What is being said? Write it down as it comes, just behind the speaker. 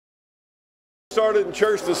Started in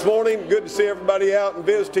church this morning. Good to see everybody out and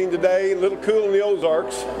visiting today. A little cool in the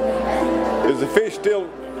Ozarks. Is the fish still,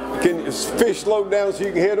 is fish slowed down so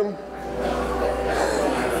you can hit them?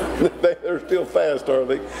 They're still fast, are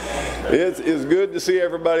they? It's good to see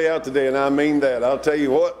everybody out today, and I mean that. I'll tell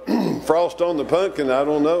you what, frost on the pumpkin, I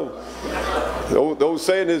don't know. The old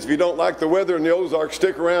saying is, if you don't like the weather in the Ozarks,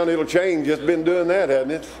 stick around, it'll change. Just been doing that,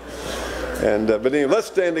 hasn't it? And but anyway, let's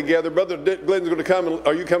stand together. Brother Glenn's going to come.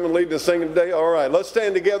 Are you coming leading us singing today? All right, let's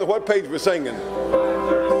stand together. What page we're singing?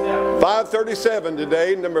 537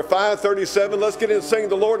 today, number 537. Let's get in and sing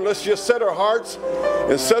the Lord, and let's just set our hearts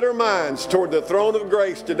and set our minds toward the throne of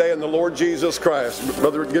grace today in the Lord Jesus Christ.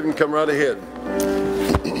 Brother Gideon, come right ahead.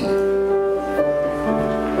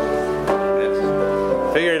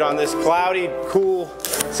 Figured on this cloudy, cool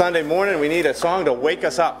Sunday morning, we need a song to wake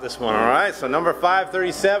us up this morning, all right? So number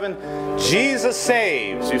 537, Jesus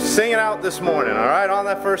Saves. You sing it out this morning, all right, on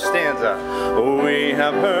that first stanza. We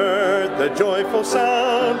have heard the joyful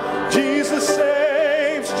sound, Jesus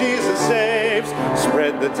saves, Jesus saves.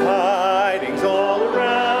 Spread the tidings all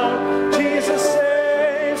around, Jesus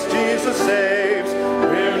saves, Jesus saves.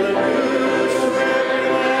 We're the news to every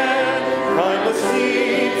land, climb the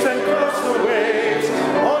steeps and cross the waves.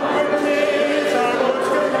 Onward is our Lord's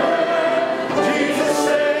command. Jesus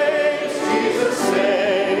saves, Jesus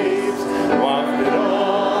saves. Wafted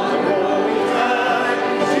on the rolling tide,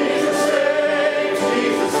 Jesus saves,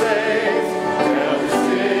 Jesus saves. Tell the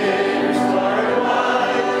sinners far and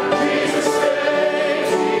wide, Jesus saves,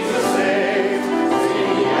 Jesus saves. Sing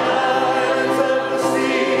the islands of the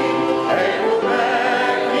sea, echo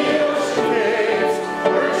back the ocean caves.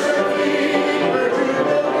 Worship King, where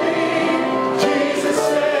jubilee. Jesus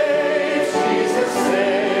saves, Jesus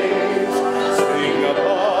saves. Sing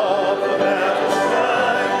above the battle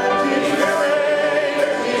sky, Jesus saves,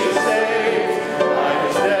 Jesus saves. By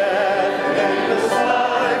his death and endless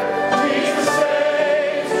life, Jesus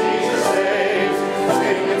saves, Jesus saves.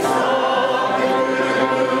 Singing song through the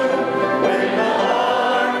gloom, when the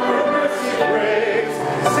heart for mercy breaks,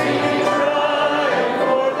 singing triumph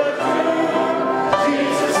for the tomb.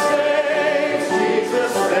 Jesus saves,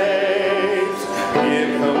 Jesus saves.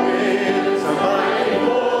 Give the winds a mighty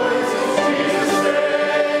voice. Jesus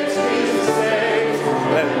saves, Jesus saves.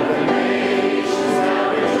 Let the nations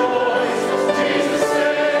now rejoice. Jesus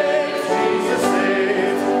saves, Jesus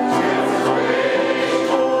saves. Jesus reigns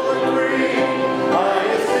full and free,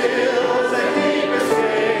 highest hills and deepest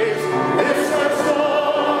caves. This our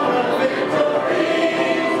song of victory.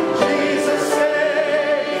 Jesus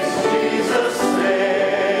saves, Jesus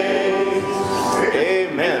saves.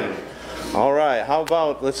 Amen. All right, how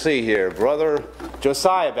about, let's see here, Brother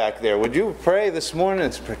Josiah back there. Would you pray this morning?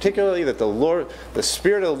 It's particularly that the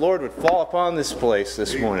Spirit of the Lord would fall upon this place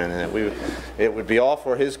this morning, and that it would be all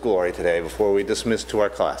for His glory today before we dismiss to our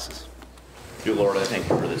classes. Dear Lord, I thank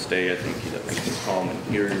you for this day. I thank you that we can come and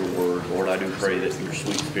hear your word. Lord, I do pray that your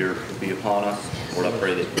sweet Spirit would be upon us. Lord, I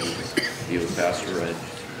pray that you be with Pastor Ed as he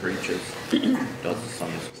preaches, does the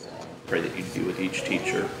Sunday school. I pray that you'd be with each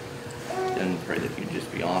teacher, and pray that you'd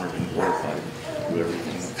just be honored and glorified through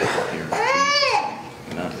everything that's here. Amen.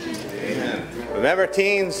 Amen. Remember,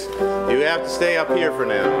 teens, you have to stay up here for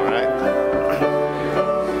now, all right?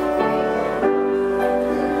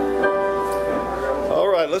 All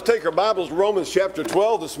right, let's take our Bibles to Romans chapter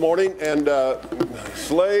 12 this morning. And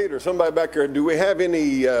Slade or somebody back there, do we have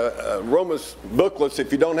any Romans booklets?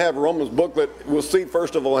 If you don't have a Romans booklet, we'll see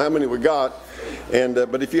first of all how many we got. And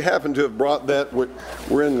but if you happen to have brought that, we're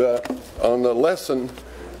in on the lesson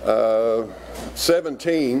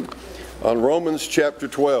 17 on Romans chapter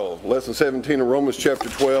 12. Lesson 17 of Romans chapter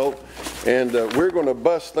 12. And we're going to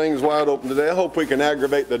bust things wide open today. I hope we can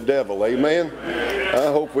aggravate the devil. Amen?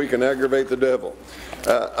 I hope we can aggravate the devil.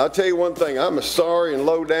 I'll tell you one thing. I'm sorry and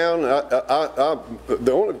low down. I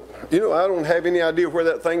don't have any idea where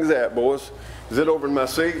that thing's at, boys. Is it over in my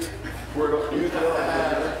seat? Where don't you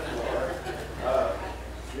tell? I've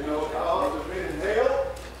been in hell,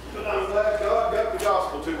 but I'm glad God got the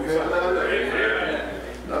gospel to me.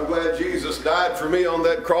 I'm glad Jesus died for me on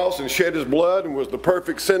that cross and shed his blood and was the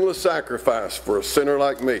perfect sinless sacrifice for a sinner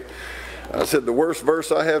like me. I said the worst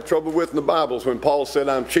verse I have trouble with in the Bible is when Paul said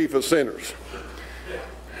I'm chief of sinners.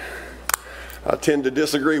 I tend to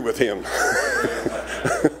disagree with him.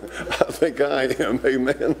 I think I am,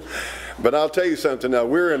 amen. But I'll tell you something now.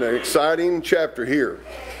 We're in an exciting chapter here.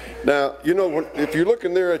 Now, you know, if you're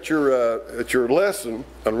looking there at your lesson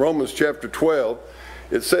on Romans chapter 12,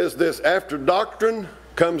 it says this: after doctrine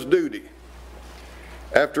comes duty.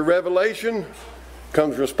 After revelation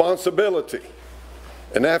comes responsibility.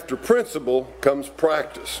 And after principle comes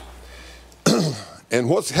practice. And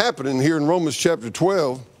what's happening here in Romans chapter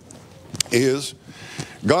 12 is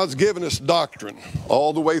God's given us doctrine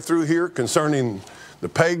all the way through here concerning the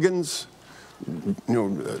pagans,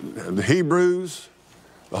 the Hebrews,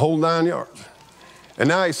 the whole 9 yards. And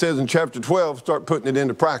now he says in chapter 12, start putting it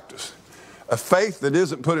into practice. A faith that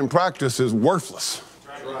isn't put in practice is worthless.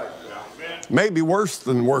 Maybe worse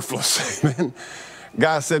than worthless. Amen.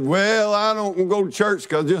 Guy said, well, I don't go to church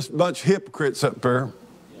because just a bunch of hypocrites up there.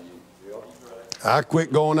 I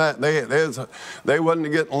quit going that. They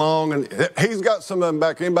wasn't getting along. And he's got some of them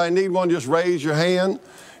back. Anybody need one, just raise your hand,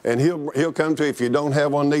 and he'll come to you. If you don't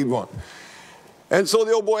have one, need one. And so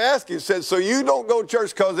the old boy asked him, he said, so you don't go to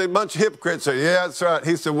church because there's a bunch of hypocrites there? Yeah, that's right.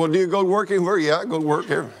 He said, well, do you go to work anywhere? Yeah, I go to work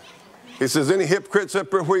here. He says, any hypocrites up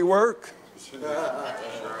there where you work?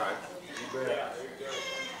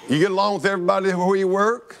 You get along with everybody where you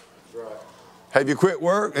work? Have you quit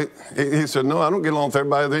work? He said, no, I don't get along with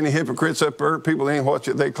everybody. Are there any hypocrites up there? People ain't what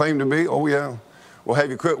they claim to be? Oh, yeah. Well, have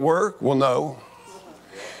you quit work? Well, no.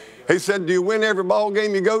 He said, do you win every ball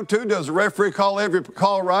game you go to? Does the referee call every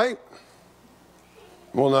call right?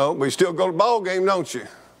 Well, no, but you still go to the ball game, don't you?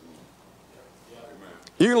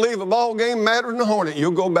 You can leave a ball game madder than a hornet.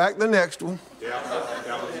 You'll go back the next one.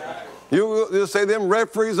 You'll say them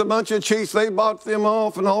referees a bunch of cheats. They bought them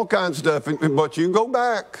off and all kinds of stuff. But you go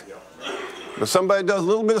back. But somebody does a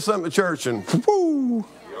little bit of something at church and whoo.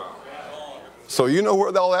 So you know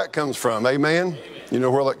where all that comes from. Amen? You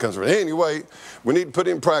know where that comes from. Anyway, we need to put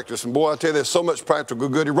it in practice. And boy, I tell you, there's so much practical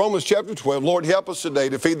good. In Romans chapter 12, Lord, help us today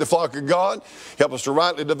to feed the flock of God. Help us to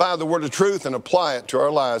rightly divide the word of truth and apply it to our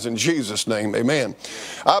lives. In Jesus' name, amen.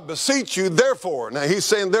 I beseech you, therefore. Now, he's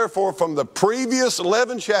saying therefore from the previous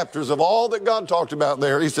 11 chapters of all that God talked about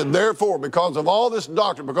there. He said, therefore, because of all this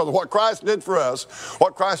doctrine, because of what Christ did for us,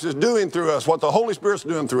 what Christ is doing through us, what the Holy Spirit's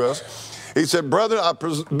doing through us, he said, brethren, I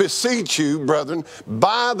beseech you, brethren,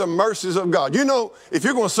 by the mercies of God. You know, if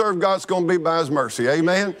you're going to serve God, it's going to be by his mercy.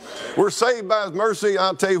 Amen? We're saved by his mercy.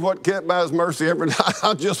 I'll tell you what, kept by his mercy every day.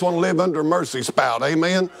 I just want to live under a mercy spout.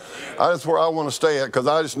 Amen? That's where I want to stay at because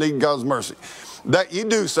I just need God's mercy. That you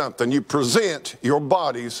do something. You present your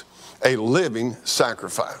bodies a living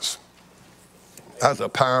sacrifice. That's a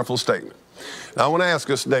powerful statement. Now, I want to ask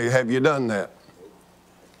us today, have you done that?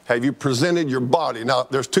 Have you presented your body? Now,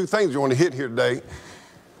 there's two things we want to hit here today.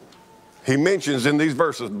 He mentions in these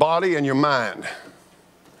verses, body and your mind.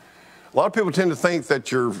 A lot of people tend to think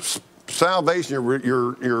that your salvation,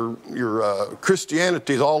 your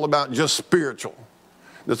Christianity is all about just spiritual.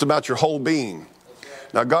 It's about your whole being.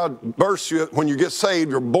 Now, God births you, when you get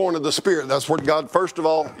saved, you're born of the Spirit. That's what God, first of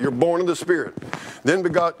all, you're born of the Spirit. Then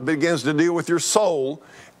God begins to deal with your soul,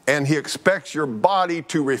 and he expects your body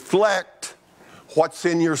to reflect what's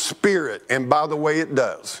in your spirit, and by the way, it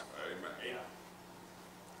does. Amen.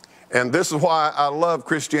 And this is why I love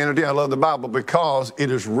Christianity, I love the Bible, because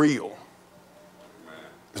it is real. Amen.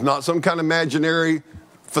 It's not some kind of imaginary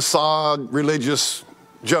facade, religious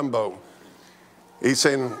jumbo. He's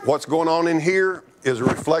saying what's going on in here is a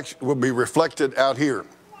reflection, will be reflected out here.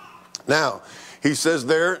 Now, he says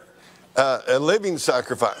there, a living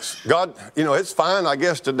sacrifice. God, you know, it's fine, I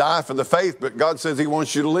guess, to die for the faith, but God says he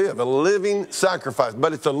wants you to live. A living sacrifice.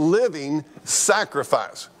 But it's a living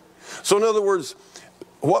sacrifice. So in other words,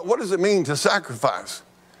 what does it mean to sacrifice?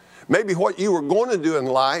 Maybe what you were going to do in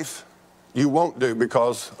life, you won't do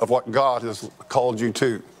because of what God has called you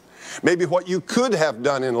to. Maybe what you could have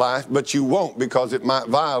done in life, but you won't because it might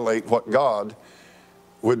violate what God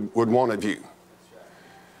would want of you.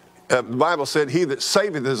 The Bible said, he that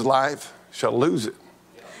saveth his life shall lose it.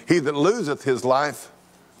 He that loseth his life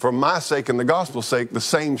for my sake and the gospel's sake, the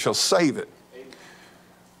same shall save it.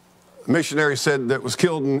 A missionary said that was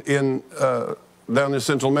killed down in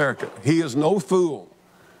Central America. He is no fool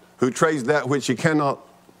who trades that which he cannot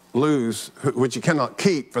lose, which he cannot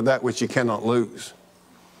keep for that which he cannot lose.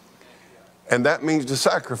 And that means to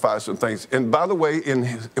sacrifice some things. And by the way, in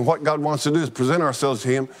what God wants to do is present ourselves to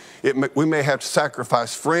him. We may have to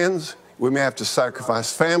sacrifice friends. We may have to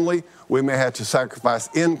sacrifice family. We may have to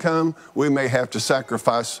sacrifice income. We may have to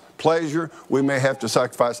sacrifice pleasure. We may have to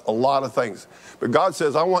sacrifice a lot of things. But God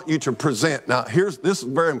says, I want you to present. Now, this is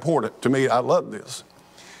very important to me. I love this.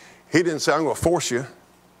 He didn't say, I'm going to force you.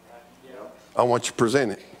 I want you to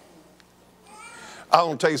present it. I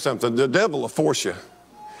want to tell you something. The devil will force you.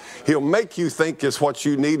 He'll make you think it's what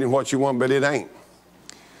you need and what you want, but it ain't.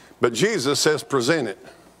 But Jesus says, present it.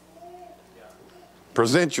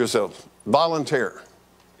 Present yourself. Volunteer.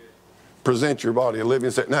 Present your body a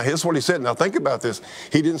living sacrifice. Now, here's what he said. Now, think about this.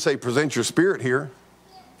 He didn't say present your spirit here.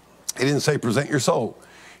 He didn't say present your soul.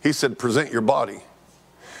 He said present your body.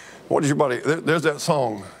 What is your body? There's that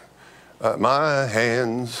song. My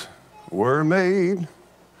hands were made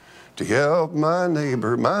to help my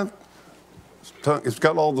neighbor. My tongue, it's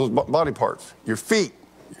got all those body parts. Your feet,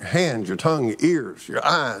 your hands, your tongue, your ears, your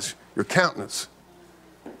eyes, your countenance.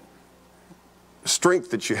 The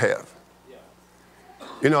strength that you have.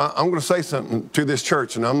 You know, I'm going to say something to this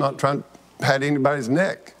church, and I'm not trying to pat anybody's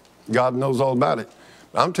neck. God knows all about it.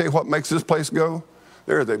 But I'm telling you what makes this place go.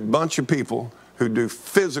 There is a bunch of people who do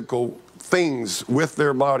physical things with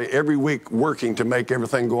their body every week working to make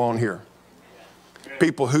everything go on here.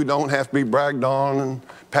 People who don't have to be bragged on and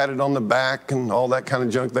patted on the back and all that kind of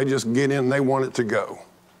junk. They just get in and they want it to go.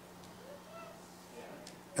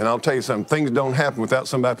 And I'll tell you something, things don't happen without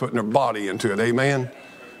somebody putting their body into it. Amen?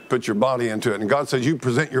 Put your body into it. And God says you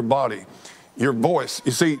present your body, your voice.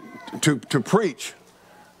 You see, to preach,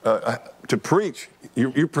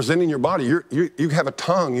 you're presenting your body. You have a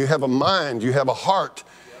tongue, you have a mind, you have a heart,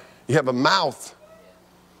 you have a mouth.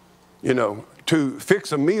 You know, to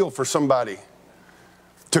fix a meal for somebody,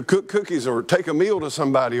 to cook cookies or take a meal to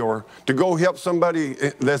somebody, or to go help somebody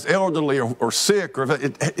that's elderly or sick, or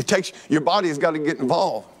it takes, your body has got to get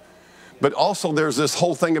involved. But also there's this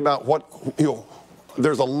whole thing about what, you know,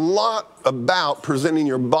 there's a lot about presenting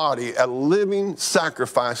your body a living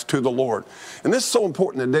sacrifice to the Lord. And this is so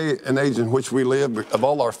important in the day and age in which we live. Of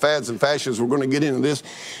all our fads and fashions, we're going to get into this.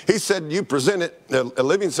 He said you present it a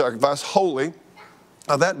living sacrifice, holy.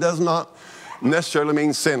 Now that does not necessarily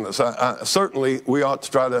mean sinless. Certainly we ought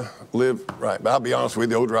to try to live right. But I'll be honest with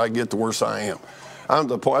you, the older I get, the worse I am. I'm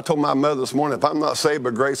to the point, I told my mother this morning, if I'm not saved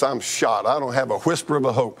by grace, I'm shot. I don't have a whisper of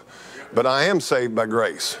a hope. But I am saved by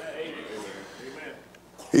grace.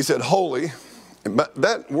 He said holy, but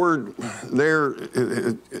that word there,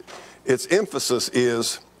 its emphasis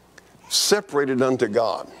is separated unto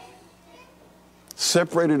God.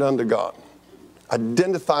 Separated unto God.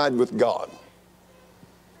 Identified with God.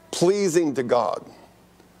 Pleasing to God.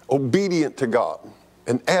 Obedient to God.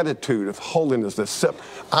 An attitude of holiness.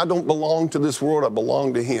 I don't belong to this world, I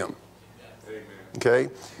belong to Him. Okay?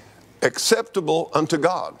 Acceptable unto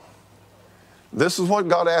God. This is what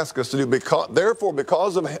God asked us to do. Therefore,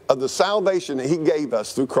 because of the salvation that He gave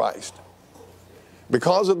us through Christ,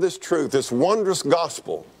 because of this truth, this wondrous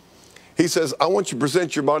gospel, He says, I want you to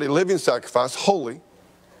present your body a living sacrifice, holy,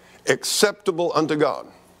 acceptable unto God.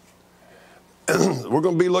 We're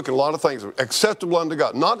going to be looking at a lot of things. Acceptable unto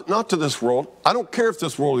God. Not to this world. I don't care if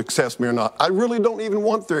this world accepts me or not. I really don't even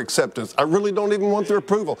want their acceptance. I really don't even want their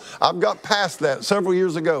approval. I've got past that several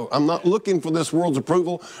years ago. I'm not looking for this world's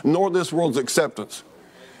approval nor this world's acceptance.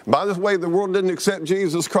 By the way, the world didn't accept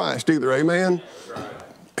Jesus Christ either. Amen?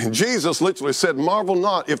 And Jesus literally said, marvel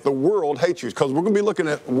not if the world hates you. Because we're going to be looking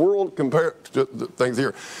at world compared to things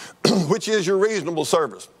here. Which is your reasonable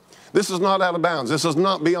service. This is not out of bounds. This is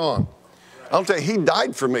not beyond. I'll tell you, He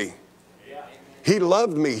died for me. He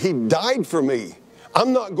loved me. He died for me.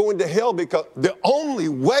 I'm not going to hell because the only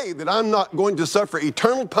way that I'm not going to suffer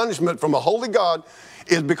eternal punishment from a holy God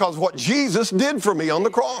is because of what Jesus did for me on the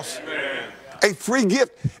cross. Amen. A free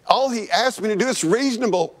gift. All He asked me to do is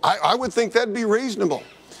reasonable. I would think that'd be reasonable.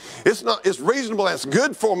 It's not. It's reasonable. It's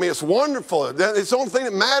good for me. It's wonderful. It's the only thing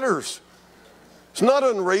that matters. It's not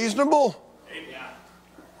unreasonable.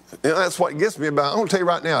 And that's what gets me about. I'm going to tell you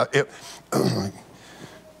right now,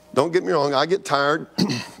 don't get me wrong, I get tired.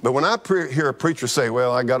 But when I hear a preacher say,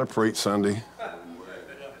 well, I got to preach Sunday.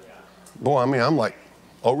 Boy, I mean, I'm like,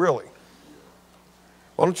 oh, really?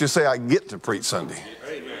 Why don't you say I get to preach Sunday?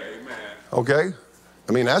 Okay?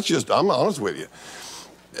 I mean, that's just, I'm honest with you.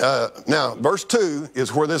 Now, verse 2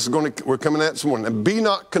 is where this is we're coming at this morning. And be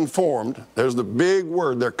not conformed. There's the big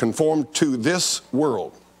word there, conformed to this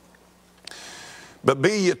world. But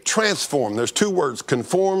be ye transformed. There's two words,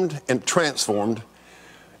 conformed and transformed.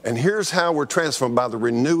 And here's how we're transformed, by the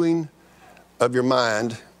renewing of your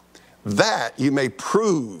mind, that you may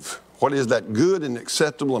prove what is that good and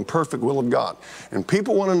acceptable and perfect will of God. And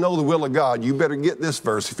people want to know the will of God. You better get this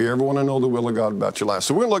verse if you ever want to know the will of God about your life.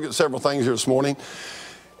 So we're going to look at several things here this morning.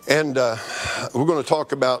 And we're going to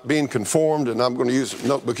talk about being conformed. And I'm going to use a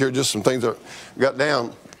notebook here, just some things that I got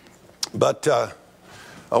down. But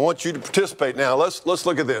I want you to participate now. Let's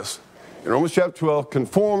look at this. In Romans chapter 12,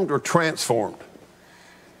 conformed or transformed.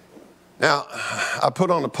 Now, I put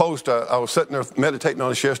on a post, I was sitting there meditating on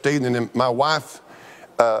this yesterday evening, and my wife,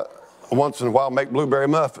 once in a while, make blueberry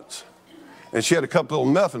muffins. And she had a couple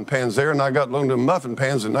little muffin pans there, and I got loaned them muffin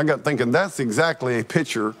pans, and I got thinking, that's exactly a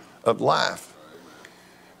picture of life.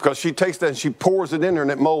 Because she takes that and she pours it in there and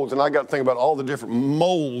it molds. And I got to think about all the different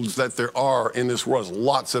molds that there are in this world. There's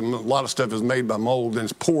lots of them. A lot of stuff is made by mold and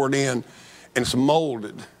it's poured in and it's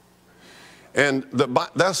molded. And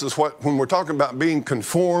that's just what, when we're talking about being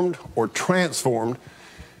conformed or transformed,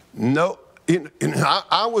 no,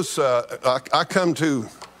 I come to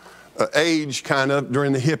age kind of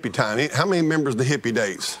during the hippie time. How many remembers the hippie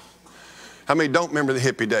days? How many don't remember the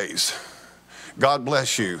hippie days? God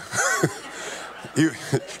bless you.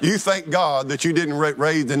 You thank God that you didn't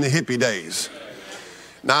raised in the hippie days.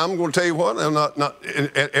 Now I'm going to tell you what,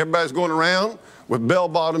 everybody's going around with bell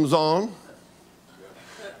bottoms on,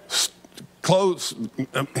 clothes.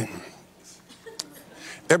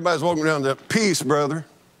 Everybody's walking around the peace, brother,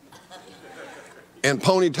 and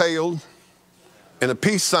ponytailed, and a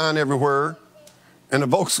peace sign everywhere, and a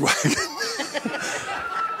Volkswagen.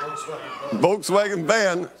 Volkswagen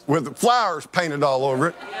van with flowers painted all over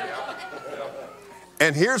it.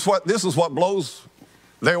 And this is what blows,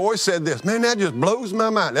 they always said this, man, that just blows my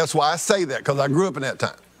mind. That's why I say that, because I grew up in that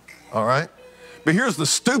time, all right? But here's the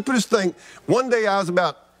stupidest thing. One day I was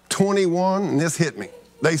about 21, and this hit me.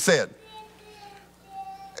 They said,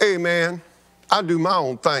 hey, man, I do my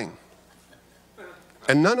own thing.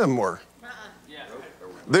 And none of them were.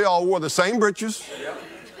 They all wore the same breeches,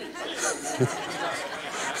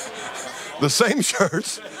 the same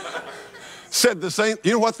shirts, said the same.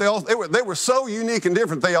 You know what they were so unique and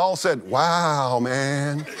different. They all said, wow,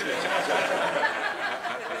 man.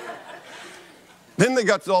 Then they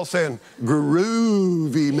got to all saying,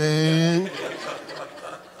 groovy, man.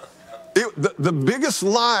 The biggest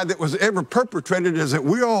lie that was ever perpetrated is that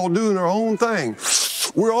we're all doing our own thing.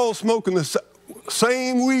 We're all smoking the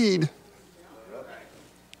same weed.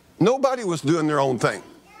 Nobody was doing their own thing.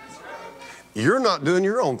 You're not doing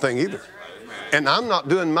your own thing either. And I'm not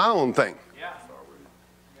doing my own thing.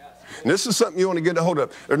 And this is something you want to get a hold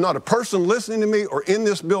of. There's not a person listening to me or in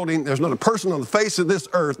this building, there's not a person on the face of this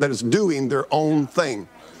earth that is doing their own thing.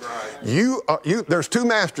 There's two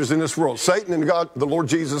masters in this world, Satan and God, the Lord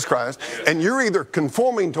Jesus Christ, and you're either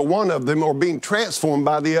conforming to one of them or being transformed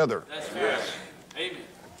by the other.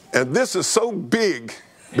 And this is so big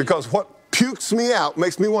because what pukes me out,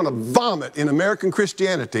 makes me want to vomit in American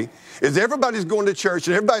Christianity, is everybody's going to church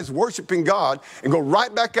and everybody's worshiping God and go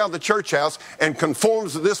right back out of the church house and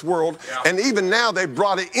conforms to this world. Yeah. And even now they've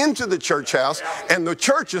brought it into the church house, and the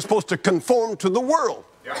church is supposed to conform to the world.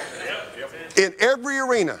 Yeah. In every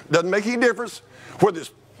arena. Doesn't make any difference whether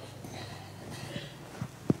it's...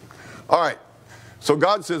 All right. So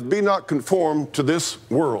God says, be not conformed to this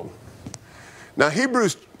world. Now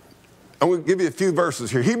I'm going to give you a few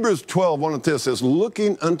verses here. Hebrews 12, 1 and 2 says,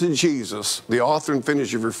 looking unto Jesus, the author and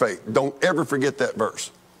finisher of your faith. Don't ever forget that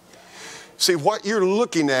verse. See, what you're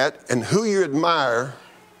looking at and who you admire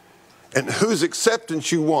and whose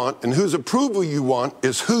acceptance you want and whose approval you want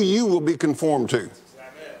is who you will be conformed to.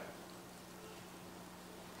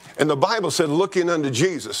 And the Bible said, looking unto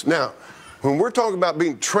Jesus. Now, when we're talking about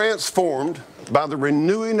being transformed by the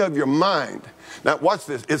renewing of your mind. Now, watch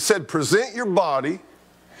this. It said, present your body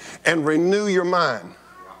and renew your mind.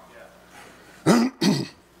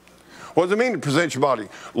 What does it mean to present your body?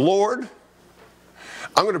 Lord,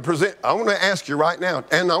 I want to ask you right now,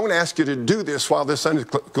 and I want to ask you to do this while this Sunday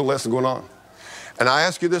school lesson is going on. And I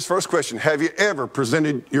ask you this first question. Have you ever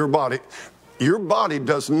presented your body? Your body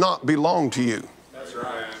does not belong to you. That's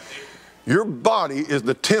right. Your body is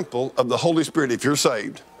the temple of the Holy Spirit if you're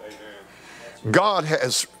saved. Amen. God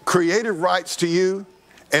has creative rights to you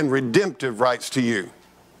and redemptive rights to you.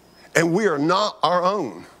 And we are not our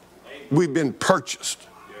own. We've been purchased.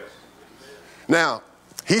 Now,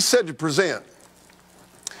 he said to present.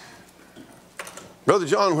 Brother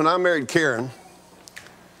John, when I married Karen,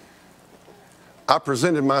 I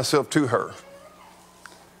presented myself to her.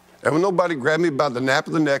 And when nobody grabbed me by the nape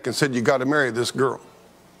of the neck and said, you got to marry this girl.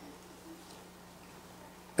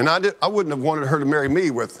 And I wouldn't have wanted her to marry me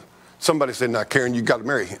with somebody saying, now, Karen, you got to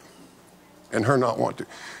marry him. And her not want to.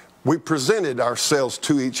 We presented ourselves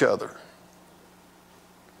to each other.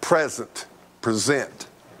 Present, present.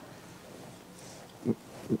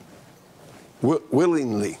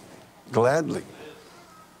 Willingly, gladly.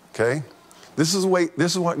 Okay? This is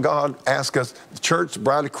what God asked us. The church, the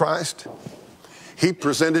bride of Christ, he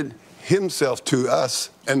presented himself to us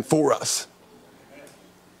and for us.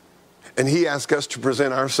 And he asked us to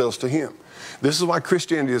present ourselves to him. This is why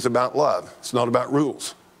Christianity is about love. It's not about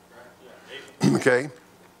rules. Okay?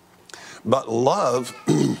 But love,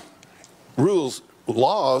 rules,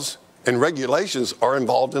 laws, and regulations are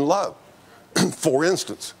involved in love. For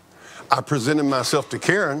instance, I presented myself to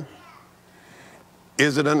Karen.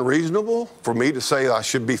 Is it unreasonable for me to say I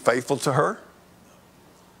should be faithful to her?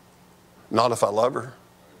 Not if I love her.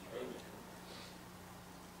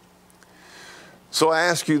 So I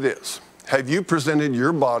ask you this. Have you presented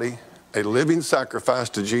your body a living sacrifice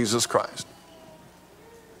to Jesus Christ?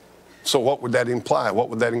 So what would that imply? What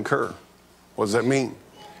would that incur? What does that mean?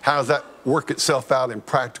 How does that work itself out in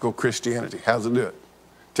practical Christianity? How does it do it?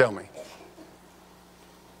 Tell me.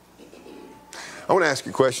 I want to ask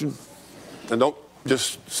you a question. And don't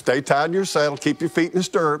just stay tied to your saddle. Keep your feet in the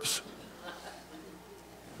stirrups.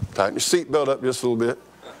 Tighten your seatbelt up just a little bit.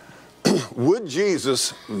 Would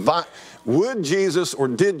Jesus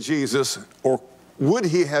or would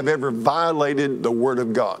he have ever violated the Word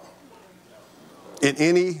of God in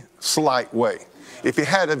any slight way? If he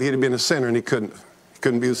had, he'd have been a sinner and he couldn't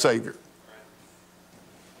be the Savior.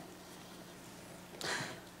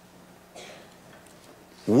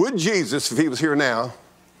 Would Jesus, if he was here now,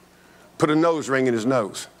 put a nose ring in his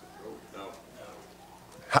nose? No.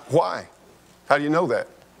 Why? How do you know that?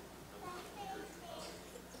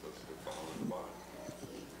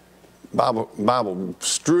 Bible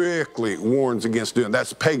strictly warns against doing that.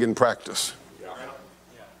 That's pagan practice.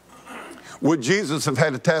 Would Jesus have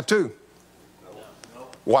had a tattoo?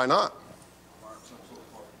 Why not?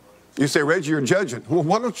 You say, Reggie, you're judging. Well,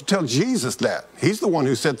 why don't you tell Jesus that? He's the one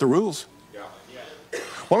who set the rules.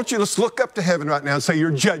 Why don't you just look up to heaven right now and say,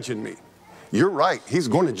 you're judging me. You're right. He's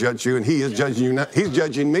going to judge you, and he is judging you now. He's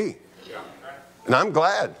judging me. And I'm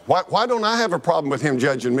glad. Why don't I have a problem with him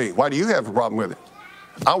judging me? Why do you have a problem with it?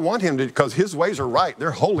 I want him to, because his ways are right.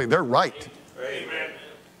 They're holy. They're right. Amen.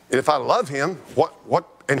 And if I love him,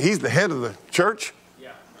 and he's the head of the church,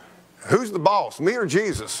 who's the boss, me or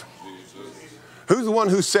Jesus? Who's the one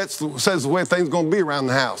who says the way things are going to be around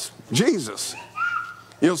the house? Jesus.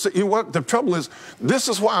 You know what? The trouble is, this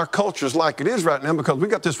is why our culture is like it is right now, because we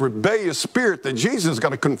got this rebellious spirit that Jesus has got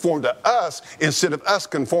to conform to us instead of us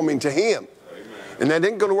conforming to him. Amen. And that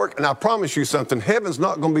ain't going to work. And I promise you something, heaven's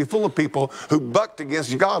not going to be full of people who bucked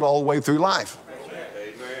against God all the way through life. Amen.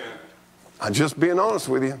 I'm just being honest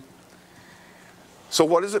with you. So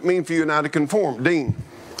what does it mean for you and I to conform? Dean?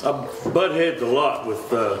 I butt heads a lot with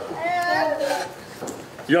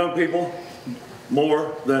young people,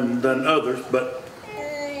 more than others, but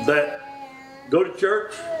that go to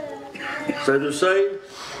church, say they're saved,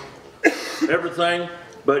 everything,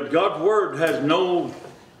 but God's word has no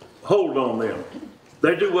hold on them.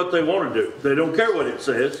 They do what they want to do. They don't care what it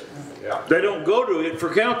says. Yeah. They don't go to it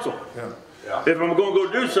for counsel. Yeah. Yeah. If I'm going to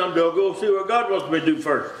go do something, they'll go see what God wants me to do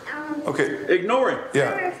first. Okay. Ignore him.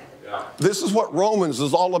 Yeah. This is what Romans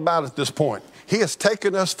is all about at this point. He has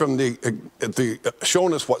taken us from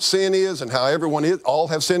showing us what sin is and how everyone is, all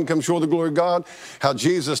have sinned, come short of the glory of God, how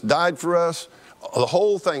Jesus died for us, the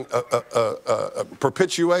whole thing,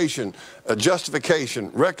 perpetuation, justification,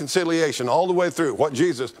 reconciliation, all the way through. What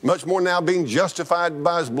Jesus, much more now being justified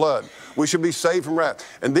by his blood. We should be saved from wrath.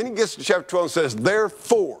 And then he gets to chapter 12 and says,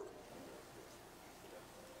 therefore,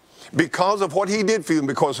 because of what he did for you and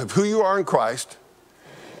because of who you are in Christ,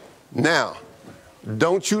 now,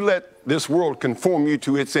 don't you let this world conform you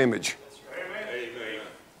to its image. Amen.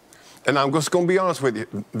 And I'm just going to be honest with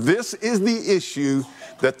you. This is the issue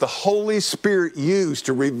that the Holy Spirit used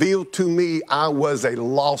to reveal to me I was a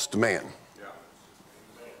lost man.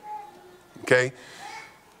 Okay?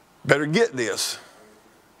 Better get this.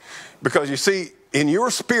 Because you see, in your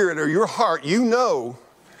spirit or your heart, you know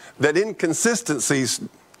that inconsistencies,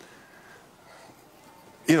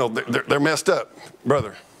 you know, they're messed up,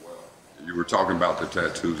 brother. You were talking about the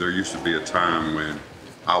tattoos. There used to be a time when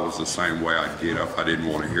I was the same way. I'd get up. I didn't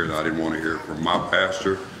want to hear that. I didn't want to hear it from my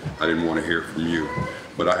pastor. I didn't want to hear it from you.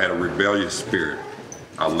 But I had a rebellious spirit.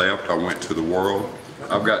 I left. I went to the world.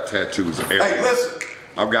 I've got tattoos everywhere. Hey, listen.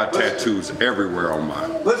 I've got tattoos everywhere on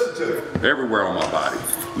everywhere on my body.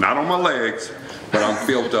 Not on my legs, but I'm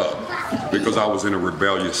filled up because I was in a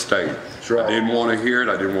rebellious state. Right. I didn't want to hear it.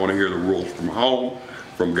 I didn't want to hear the rules from home,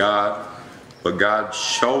 from God. But God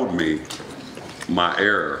showed me my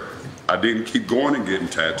error. I didn't keep going and getting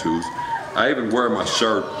tattoos. I even wear my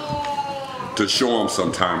shirt to show them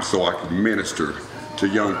sometimes so I can minister to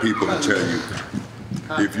young people to tell you,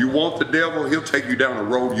 if you want the devil, he'll take you down a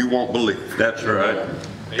road you won't believe. That's right.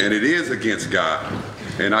 And it is against God.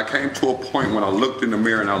 And I came to a point when I looked in the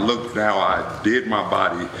mirror and I looked at how I did my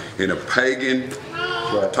body in a pagan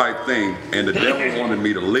type thing, and the devil wanted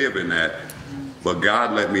me to live in that. But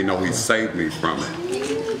God let me know he saved me from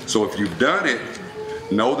it. So if you've done it,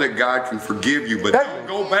 know that God can forgive you, but don't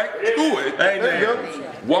go back to it. Amen.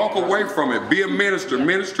 Walk away from it. Be a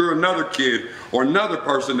minister another kid or another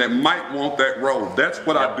person that might want that road. That's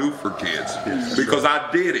what I do for kids because I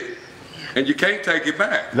did it. And you can't take it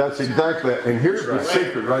back. That's exactly it. And here's the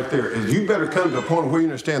secret right there is you better come to a point where you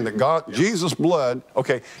understand that God, Jesus' blood,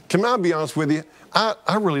 okay, can I be honest with you? I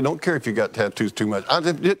really don't care if you got tattoos too much. I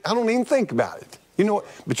don't even think about it. You know what?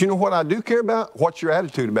 But you know what I do care about? What's your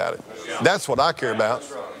attitude about it? That's what I care about.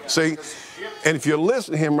 See? And if you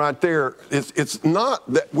listen to him right there, it's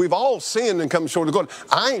not that we've all sinned and come short of God.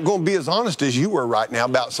 I ain't going to be as honest as you were right now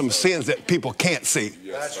about some sins that people can't see.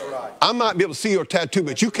 That's right. I might be able to see your tattoo,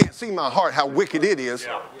 but you can't see my heart, how wicked it is.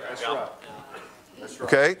 Yeah, that's right. That's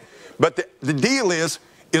right. Okay? But the deal is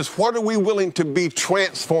what are we willing to be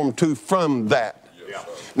transformed to from that? Yeah.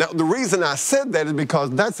 Now, the reason I said that is because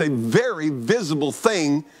that's a very visible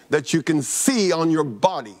thing that you can see on your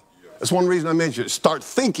body. That's one reason I mentioned it. Start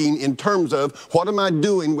thinking in terms of what am I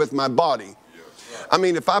doing with my body? I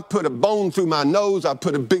mean, if I put a bone through my nose, I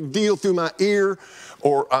put a big deal through my ear,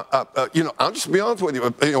 or, you know, I'll just be honest with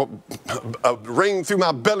you, a ring through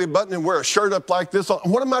my belly button and wear a shirt up like this.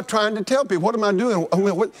 What am I trying to tell people? What am I doing? I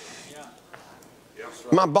mean, what?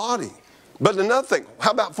 My body. But another thing, how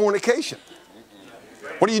about fornication?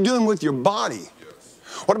 What are you doing with your body?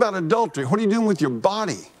 What about adultery? What are you doing with your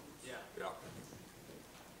body?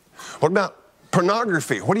 What about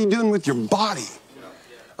pornography? What are you doing with your body?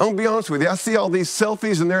 I'm going to be honest with you. I see all these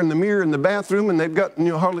selfies and they're in the mirror in the bathroom and they've got, you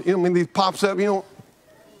know, hardly, you know, I mean, these pops up, you know.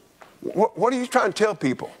 What are you trying to tell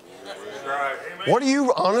people? What are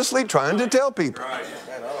you honestly trying to tell people?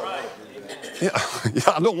 Yeah,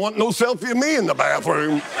 I don't want no selfie of me in the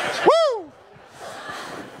bathroom. Woo!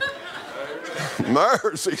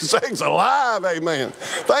 Mercy sakes alive, amen.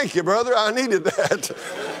 Thank you, brother. I needed that.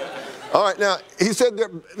 All right, now, he said,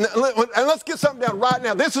 and let's get something down right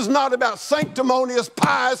now. This is not about sanctimonious,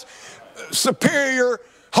 pious, superior,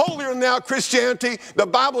 holier than thou Christianity. The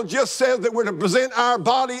Bible just says that we're to present our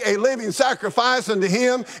body a living sacrifice unto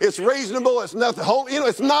him. It's reasonable. It's nothing holy. You know,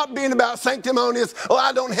 it's not being about sanctimonious. Well,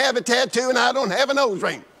 I don't have a tattoo and I don't have a nose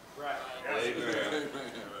ring. Right.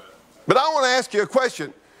 But I want to ask you a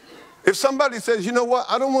question. If somebody says, you know what,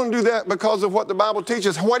 I don't want to do that because of what the Bible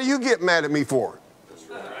teaches, what do you get mad at me for?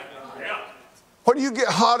 Why do you get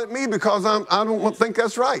hot at me because I don't think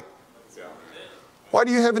that's right? Why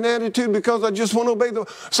do you have an attitude because I just want to obey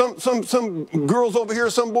some girls over here,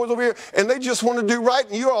 some boys over here, and they just want to do right,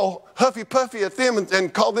 and you're all huffy puffy at them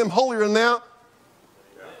and call them holier than thou?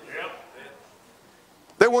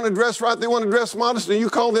 They want to dress right, they want to dress modest, and you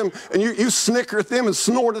call them, and you snicker at them and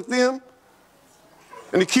snort at them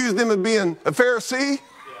and accuse them of being a Pharisee?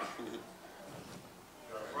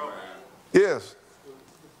 Yes.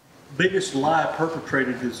 Biggest lie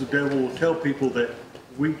perpetrated is the devil will tell people that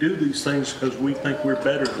we do these things because we think we're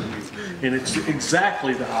better than you. And it's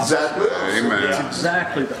exactly the opposite. Exactly. Amen. It's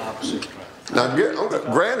exactly the opposite. Now,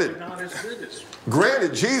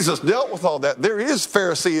 granted, Jesus dealt with all that. There is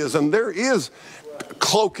Phariseeism. There is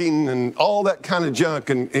cloaking and all that kind of junk,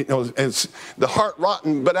 and you know, it's the heart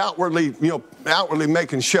rotten, but outwardly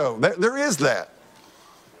making show. There is that.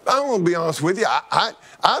 I want to be honest with you. I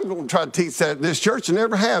don't try to teach that at this church and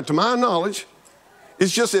never have, to my knowledge.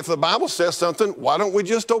 It's just if the Bible says something, why don't we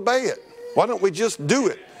just obey it? Why don't we just do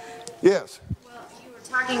it? Yes. Well, you were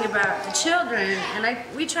talking about the children, and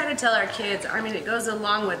we try to tell our kids, I mean, it goes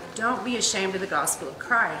along with don't be ashamed of the gospel of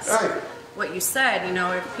Christ. Right. What you said, you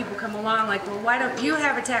know, if people come along like, well, why don't you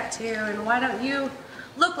have a tattoo and why don't you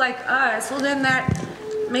look like us? Well, then that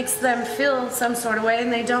makes them feel some sort of way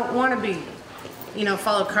and they don't want to be, you know,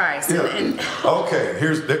 follow Christ. Yeah. Okay,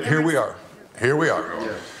 here we are. Here we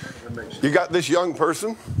are. You got this young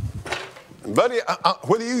person. Buddy,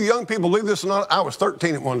 whether you young people believe this or not, I was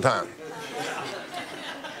 13 at one time.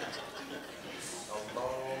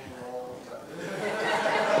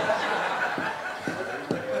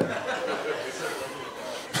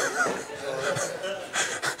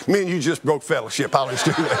 Me and you just broke fellowship. I'll just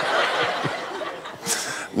do that.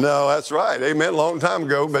 No, that's right. Amen. A long time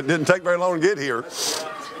ago, but it didn't take very long to get here.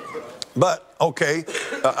 But, okay,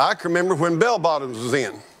 I can remember when bell bottoms was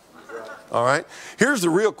in. All right? Here's the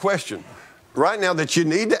real question right now that you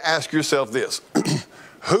need to ask yourself this.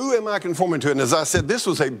 Who am I conforming to? And as I said, this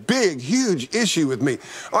was a big, huge issue with me.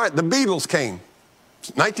 All right, the Beatles came.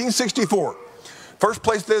 1964. First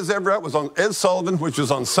place they was ever at was on Ed Sullivan, which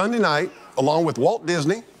was on Sunday night, along with Walt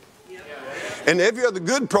Disney. And every other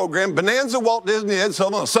good program, Bonanza, Walt Disney, Ed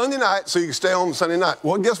Sullivan on Sunday night, so you can stay home Sunday night.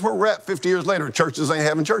 Well, guess where we're at 50 years later? Churches ain't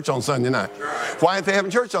having church on Sunday night. Why ain't they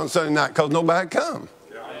having church on Sunday night? Because nobody come.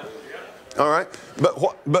 All right?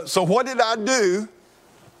 So what did I do?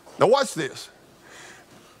 Now watch this.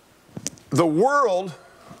 The world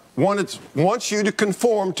wants you to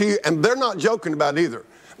conform to you, and they're not joking about it either.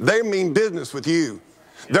 They mean business with you.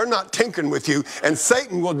 They're not tinkering with you, and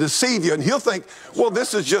Satan will deceive you, and he'll think, well,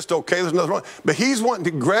 this is just okay, there's nothing wrong. But he's wanting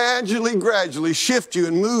to gradually shift you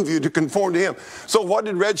and move you to conform to him. So what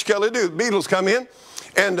did Reg Kelly do? The Beatles come in,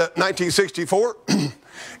 and 1964,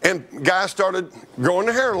 and guys started growing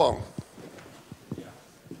their hair long.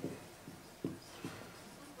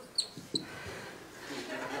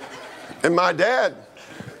 And my dad,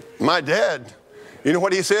 you know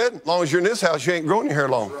what he said? As long as you're in this house, you ain't growing your hair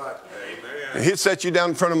long. And he'd set you down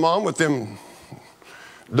in front of mom with them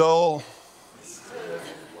dull,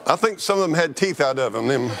 I think some of them had teeth out of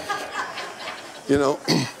them, you know.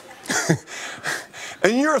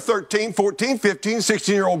 And you're a 13, 14, 15,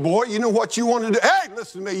 16-year-old boy. You know what you want to do? Hey,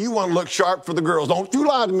 listen to me. You want to look sharp for the girls. Don't you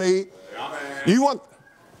lie to me.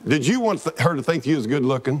 Did you want her to think you was good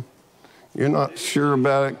looking? You're not sure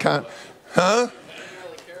about it, huh?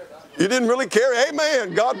 You didn't really care?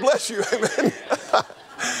 Amen. God bless you. Amen.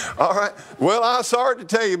 All right. Well, I'm sorry to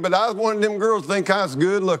tell you, but I wanted them girls to think I was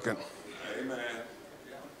good looking. Amen.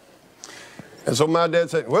 And so my dad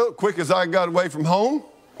said, well, quick as I got away from home,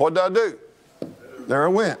 what did I do? There I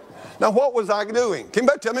went. Now, what was I doing? Can you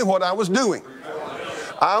tell me what I was doing?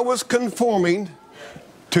 I was conforming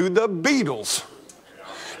to the Beatles.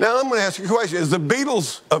 Now, I'm going to ask you a question. Is the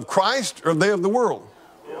Beatles of Christ or are they of the world?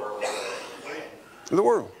 The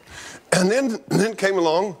world. And then came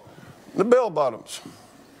along the bell-bottoms.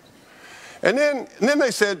 And then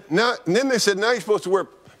they said, now you're supposed to wear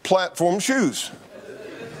platform shoes.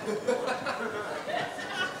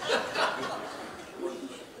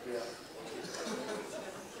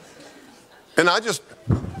 And I just,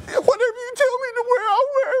 whatever you tell me to wear, I'll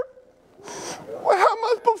wear. Well, how am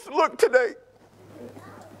I supposed to look today?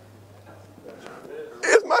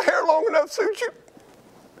 Is my hair long enough to suit you?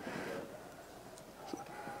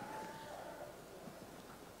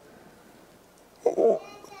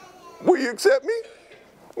 Will you accept me?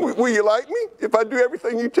 Will you like me if I do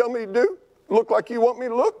everything you tell me to do? Look like you want me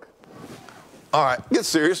to look? All right, get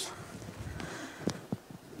serious.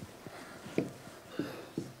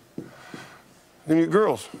 And you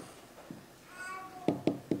girls.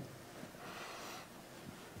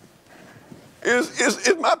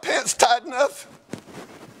 Is my pants tight enough?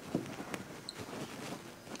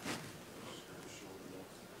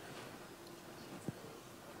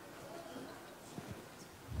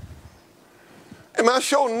 Am I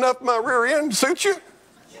showing enough my rear end to suit you?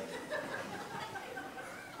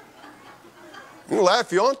 You can laugh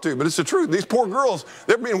if you want to, but it's the truth. These poor girls,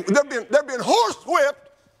 they're being horsewhipped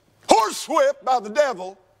by the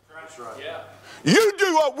devil. That's right. Yeah. You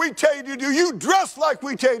do what we tell you to do. You dress like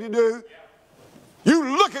we tell you to do. Yeah.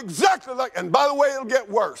 You look exactly like, and by the way, it'll get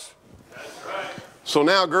worse. That's right. So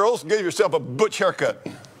now, girls, give yourself a butch haircut.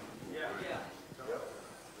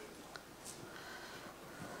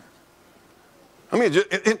 I mean,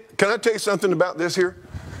 can I tell you something about this here?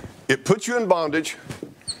 It puts you in bondage,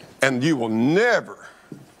 and you will never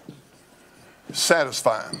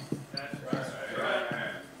satisfy them.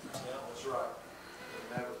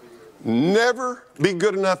 Never be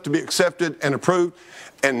good enough to be accepted and approved,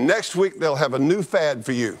 and next week they'll have a new fad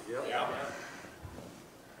for you.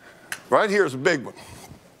 Right here is a big one.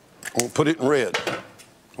 We'll put it in red.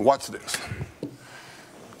 Watch this.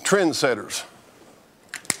 Trendsetters.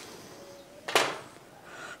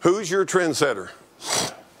 Who's your trendsetter?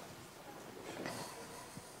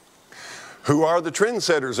 Who are the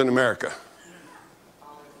trendsetters in America?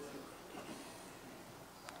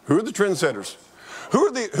 Who are the trendsetters? Who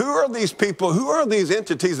are these people, who are these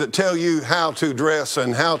entities that tell you how to dress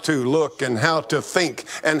and how to look and how to think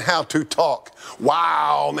and how to talk?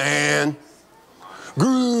 Wow, man.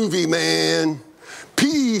 Groovy, man.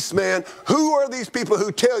 Peace, man. Who are these people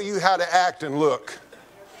who tell you how to act and look?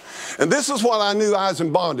 And this is what I knew I was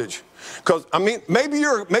in bondage. Because, I mean, maybe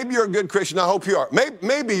you're a good Christian. I hope you are.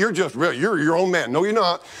 Maybe you're just real. You're your own man. No, you're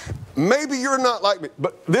not. Maybe you're not like me.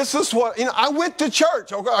 But this is what, I went to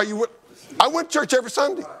church. Okay, I went to church every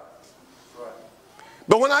Sunday.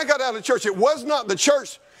 But when I got out of church, it was not the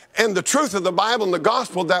church and the truth of the Bible and the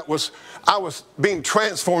gospel that I was being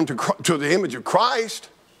transformed to the image of Christ.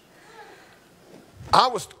 I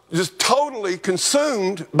was just totally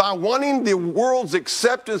consumed by wanting the world's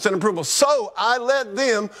acceptance and approval. So I let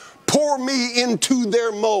them pour me into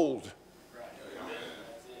their mold.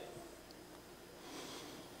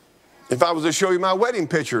 If I was to show you my wedding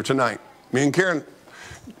picture tonight, me and Karen,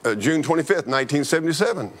 June 25th,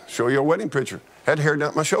 1977, show you a wedding picture. Had hair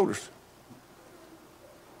down my shoulders.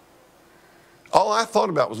 All I thought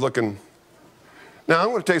about was looking. Now,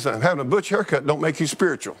 I'm going to tell you something. Having a butch haircut don't make you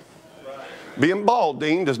spiritual. Being bald,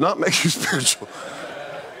 Dean, does not make you spiritual.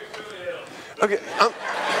 Okay.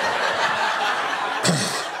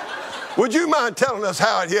 Would you mind telling us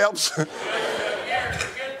how it helps?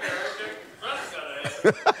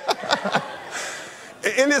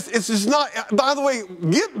 And it's just not, by the way,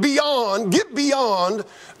 get beyond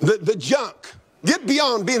the junk. Get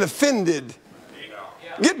beyond being offended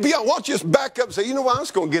Get beyond. Why don't you just back up and say, you know what, I'm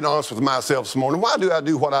just going to get honest with myself this morning. Why do I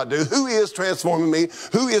do what I do? Who is transforming me?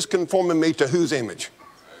 Who is conforming me to whose image?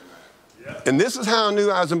 And this is how I knew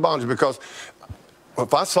I was in bondage, because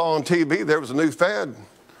if I saw on TV there was a new fad,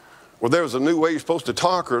 or there was a new way you're supposed to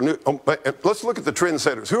talk, or a new, let's look at the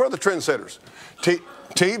trendsetters. Who are the trendsetters?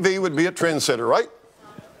 TV would be a trendsetter, right?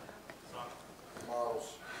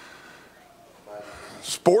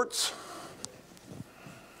 Sports.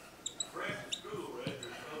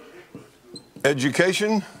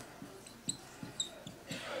 Education.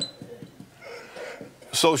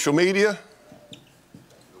 Social media.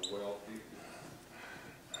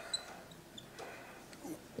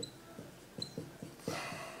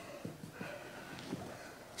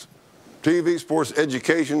 TV, sports,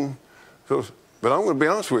 education. But I'm going to be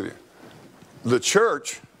honest with you. The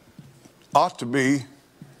church ought to be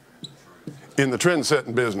in the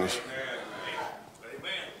trend-setting business.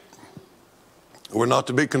 We're not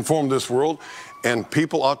to be conformed to this world, and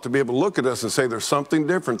people ought to be able to look at us and say there's something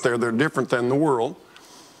different there. They're different than the world.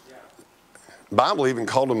 The Bible even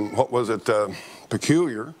called them, what was it,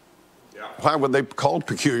 peculiar. Why would they be called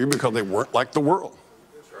peculiar? Because they weren't like the world.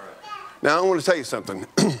 Now, I want to tell you something.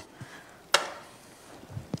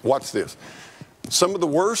 Watch this. Some of the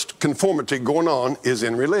worst conformity going on is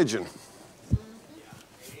in religion.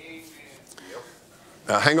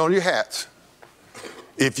 Now, hang on to your hats.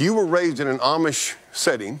 If you were raised in an Amish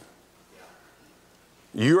setting,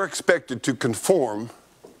 you're expected to conform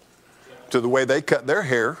to the way they cut their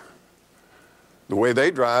hair, the way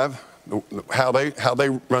they drive, how they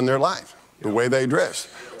run their life, the way they dress,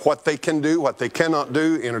 what they can do, what they cannot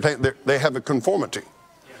do, entertain. They have a conformity.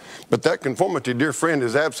 But that conformity, dear friend,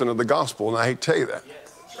 is absent of the gospel, and I hate to tell you that.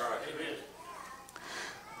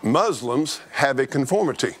 Muslims have a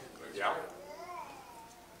conformity.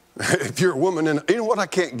 If you're a woman, and you know what I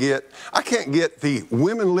can't get? I can't get the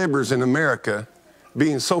women livers in America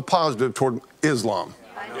being so positive toward Islam.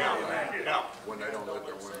 When they don't let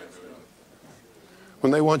their women do it.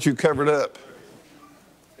 When they want you covered up.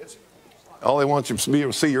 All they want you to be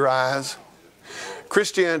able to see your eyes.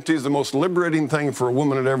 Christianity is the most liberating thing for a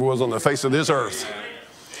woman that ever was on the face of this earth.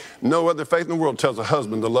 No other faith in the world tells a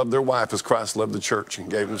husband to love their wife as Christ loved the church and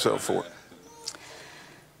gave himself for it.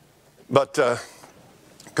 But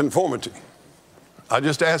conformity. I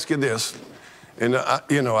just ask you this, and I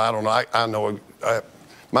don't know. I know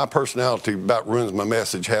my personality about ruins my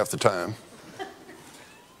message half the time.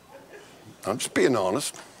 I'm just being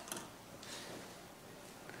honest.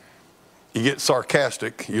 You get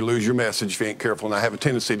sarcastic, you lose your message if you ain't careful. And I have a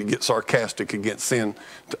tendency to get sarcastic against sin.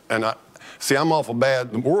 And I'm awful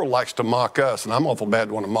bad. The world likes to mock us, and I'm awful bad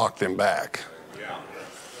to want to mock them back.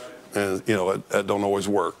 And, that don't always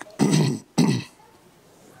work.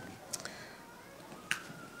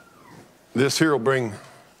 This here will bring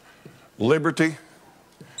liberty.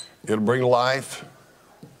 It'll bring life.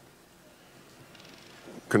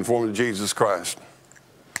 Conform to Jesus Christ.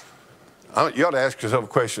 You ought to ask yourself a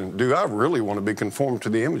question. Do I really want to be conformed to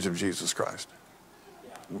the image of Jesus Christ?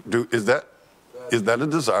 Is that a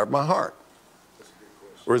desire of my heart?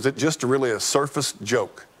 Or is it just really a surface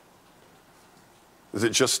joke? Is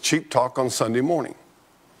it just cheap talk on Sunday morning?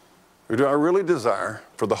 Or do I really desire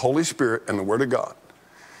for the Holy Spirit and the Word of God?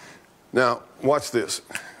 Now, watch this.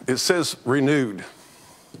 It says renewed.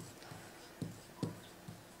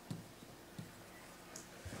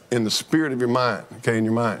 In the spirit of your mind, okay, in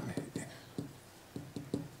your mind.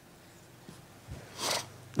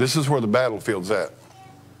 This is where the battlefield's at.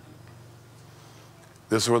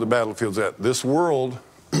 This is where the battlefield's at. This world,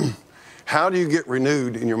 how do you get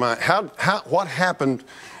renewed in your mind? What happened,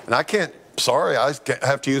 and I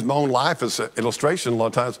have to use my own life as an illustration a lot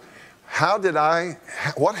of times.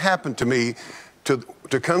 What happened to me to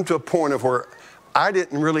come to a point of where I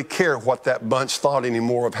didn't really care what that bunch thought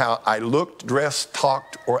anymore of how I looked, dressed,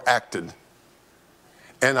 talked, or acted.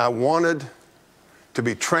 And I wanted to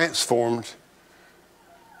be transformed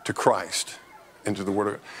to Christ and to the Word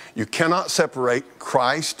of God. You cannot separate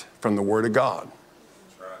Christ from the Word of God.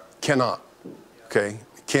 Cannot. Okay?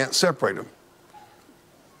 You can't separate them.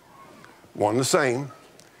 One and the same.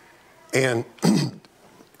 And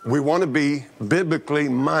we want to be biblically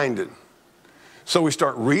minded. So we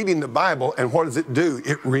start reading the Bible, and what does it do?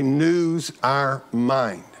 It renews our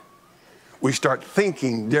mind. We start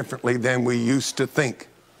thinking differently than we used to think.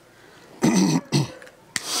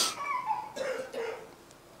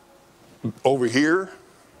 Over here,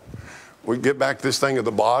 we get back to this thing of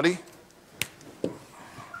the body.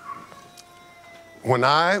 When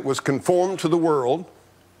I was conformed to the world,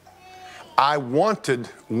 I wanted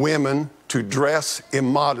women to dress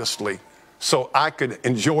immodestly so I could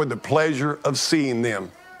enjoy the pleasure of seeing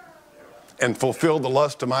them and fulfill the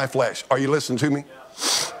lust of my flesh. Are you listening to me?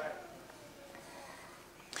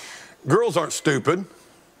 Girls aren't stupid.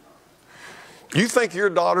 You think your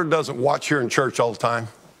daughter doesn't watch here in church all the time?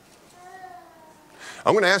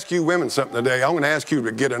 I'm going to ask you women something today. I'm going to ask you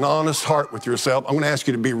to get an honest heart with yourself. I'm going to ask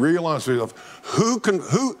you to be real honest with yourself.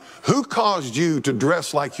 Who caused you to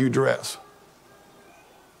dress like you dress?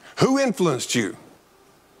 Who influenced you?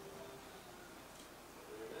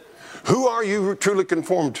 Who are you truly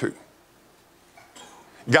conformed to?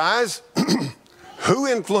 Guys, who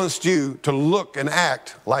influenced you to look and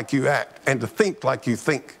act like you act and to think like you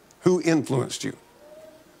think? Who influenced you?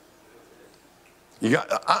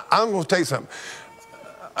 I'm going to tell you something.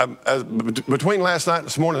 Between last night and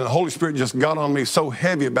this morning, the Holy Spirit just got on me so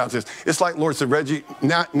heavy about this. It's like Lord said, Reggie,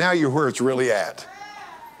 now you're where it's really at.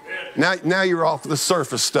 Now you're off the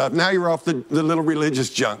surface stuff. Now you're off the little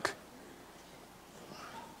religious junk.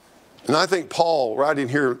 And I think Paul, right in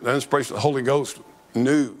here, the inspiration of the Holy Ghost,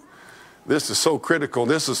 knew this is so critical.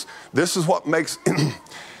 This is what makes...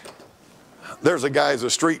 There's a guy who's a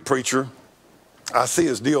street preacher. I see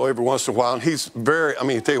his deal every once in a while, and he's very, I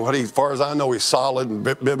mean, tell you what, as far as I know, he's solid and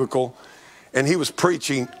biblical. And he was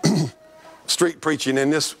preaching, street preaching,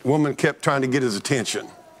 and this woman kept trying to get his attention.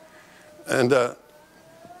 And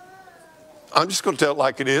I'm just going to tell it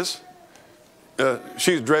like it is.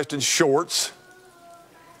 She's dressed in shorts.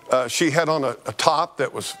 She had on a top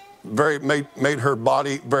that was made her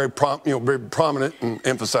body very prominent and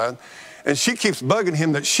emphasized. And she keeps bugging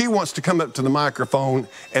him that she wants to come up to the microphone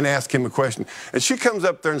and ask him a question. And she comes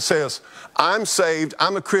up there and says, I'm saved,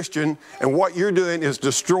 I'm a Christian, and what you're doing is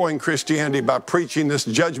destroying Christianity by preaching this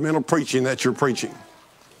judgmental preaching that you're preaching.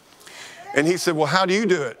 And he said, well, how do you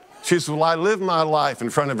do it? She said, well, I live my life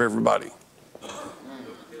in front of everybody.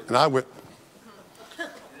 And I went,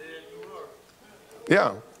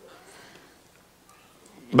 yeah.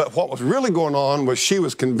 But what was really going on was she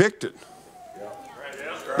was convicted.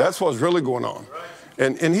 That's what's really going on.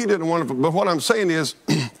 And he didn't want to, but what I'm saying is,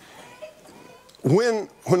 when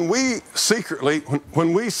we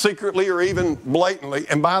secretly or even blatantly,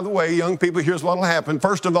 and by the way, young people, here's what will happen.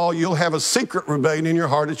 First of all, you'll have a secret rebellion in your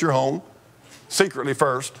heart at your home, secretly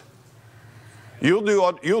first. You'll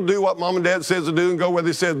do what mom and dad says to do and go where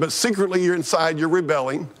they said, but secretly you're inside, you're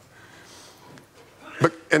rebelling.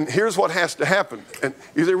 And here's what has to happen. And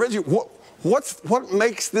you say, Reggie, what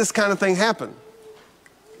makes this kind of thing happen?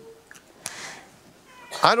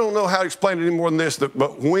 I don't know how to explain it any more than this,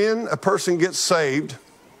 but when a person gets saved,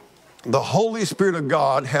 the Holy Spirit of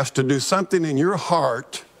God has to do something in your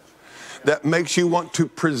heart that makes you want to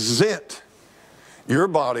present your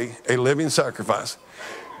body a living sacrifice.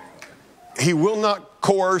 He will not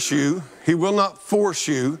coerce you. He will not force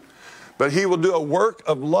you, but he will do a work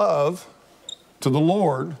of love to the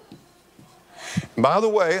Lord. By the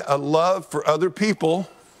way, a love for other people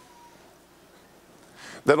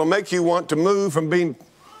that'll make you want to move from being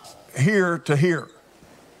here to here.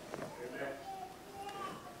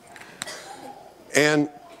 And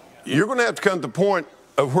you're going to have to come to the point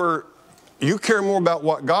of where you care more about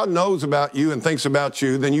what God knows about you and thinks about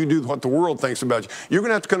you than you do what the world thinks about you. You're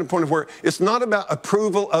going to have to come to the point of where it's not about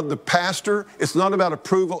approval of the pastor. It's not about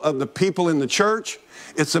approval of the people in the church.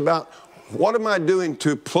 It's about what am I doing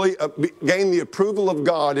to gain the approval of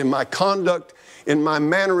God in my conduct, in my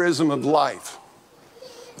mannerism of life.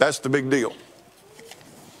 That's the big deal.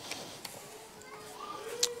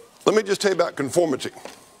 Let me just tell you about conformity.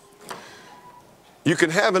 You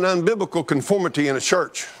can have an unbiblical conformity in a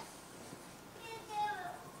church.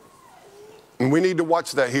 And we need to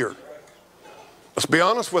watch that here. Let's be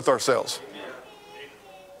honest with ourselves.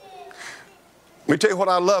 Let me tell you what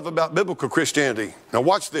I love about biblical Christianity. Now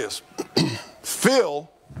watch this. Phil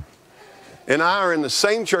and I are in the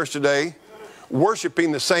same church today,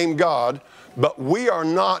 worshiping the same God, but we are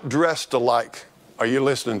not dressed alike. Are you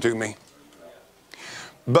listening to me?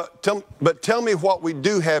 But tell me what we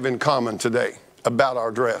do have in common today about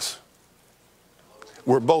our dress.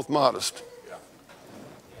 We're both modest.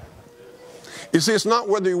 You see, it's not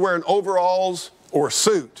whether you're wearing overalls or a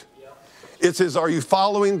suit. It says, are you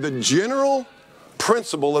following the general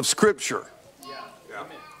principle of Scripture?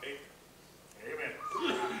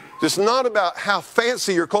 It's not about how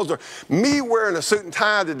fancy your clothes are. Me wearing a suit and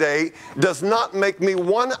tie today does not make me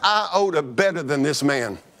one iota better than this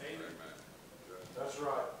man. That's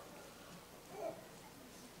right.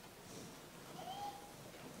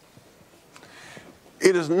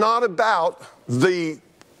 It is not about the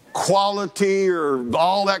quality or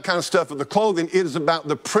all that kind of stuff of the clothing. It is about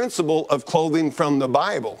the principle of clothing from the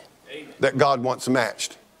Bible that God wants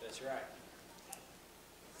matched. That's right.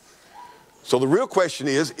 So the real question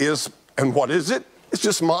is, and what is it? It's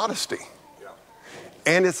just modesty.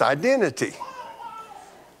 And it's identity.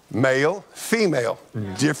 Male, female,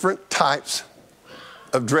 different types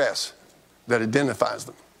of dress that identifies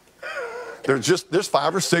them. There's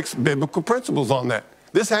 5 or 6 biblical principles on that.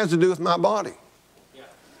 This has to do with my body.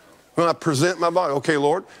 When I present my body, okay,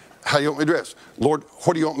 Lord, how do you want me to dress? Lord,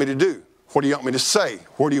 what do you want me to do? What do you want me to say?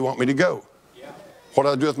 Where do you want me to go? What do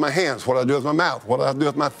I do with my hands? What do I do with my mouth? What do I do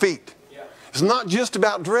with my feet? It's not just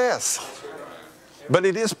about dress, but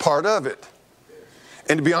it is part of it.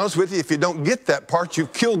 And to be honest with you, if you don't get that part,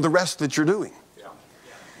 you've killed the rest that you're doing.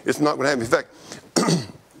 It's not going to have any effect.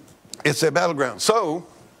 It's a battleground. So,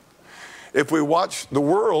 if we watch the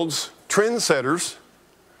world's trendsetters,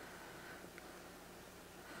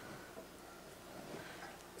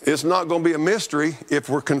 it's not going to be a mystery if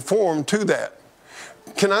we're conformed to that.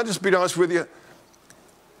 Can I just be honest with you?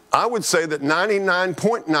 I would say that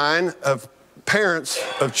 99.9% of parents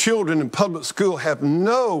of children in public school have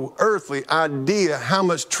no earthly idea how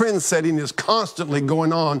much trend setting is constantly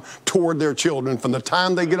going on toward their children from the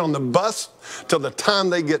time they get on the bus till the time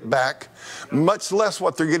they get back, much less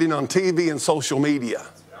what they're getting on TV and social media.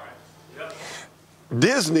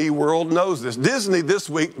 Disney World knows this. Disney this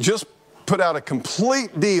week just put out a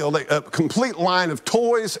complete deal, a complete line of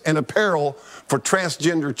toys and apparel for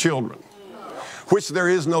transgender children, which there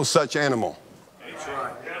is no such animal.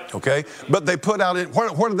 Okay, but they put out it.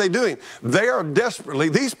 What are they doing? They are desperately,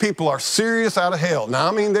 these people are serious out of hell. Now,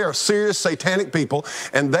 I mean, they are serious satanic people,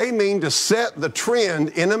 and they mean to set the trend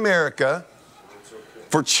in America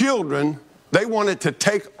for children. They want it to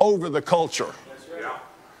take over the culture.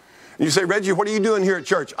 You say, Reggie, what are you doing here at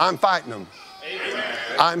church? I'm fighting them.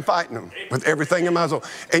 I'm fighting them with everything in my soul.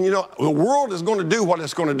 And you know, the world is going to do what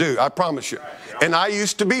it's going to do, I promise you. And I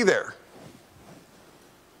used to be there.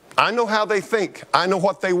 I know how they think. I know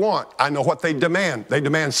what they want. I know what they demand. They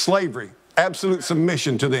demand slavery, absolute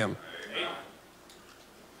submission to them.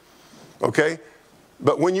 Okay?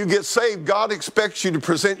 But when you get saved, God expects you to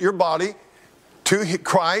present your body to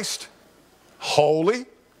Christ holy.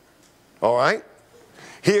 All right?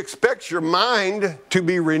 He expects your mind to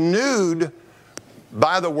be renewed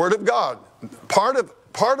by the Word of God. Part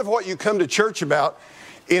of what you come to church about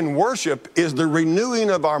in worship is the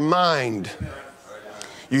renewing of our mind.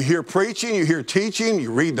 You hear preaching, you hear teaching,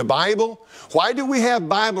 you read the Bible. Why do we have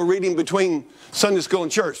Bible reading between Sunday school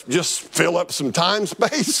and church? Just fill up some time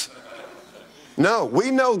space? No, we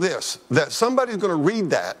know this, that somebody's going to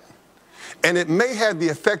read that, and it may have the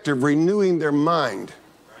effect of renewing their mind.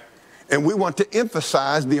 And we want to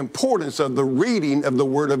emphasize the importance of the reading of the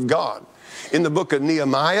Word of God. In the book of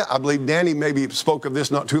Nehemiah, I believe Danny maybe spoke of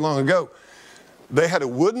this not too long ago. They had a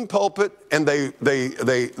wooden pulpit, and they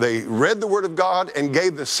read the Word of God and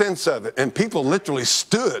gave the sense of it. And people literally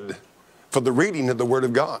stood for the reading of the Word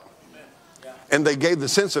of God. And they gave the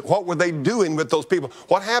sense of what were they doing with those people.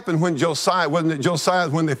 What happened when Josiah, wasn't it Josiah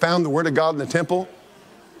when they found the Word of God in the temple?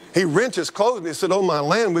 He rent his clothes and he said, oh my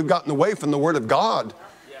land, we've gotten away from the Word of God.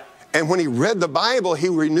 And when he read the Bible, he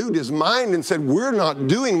renewed his mind and said, we're not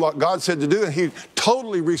doing what God said to do. And he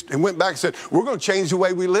totally went back and said, we're going to change the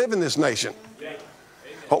way we live in this nation.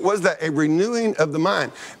 What was that? A renewing of the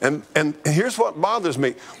mind. And here's what bothers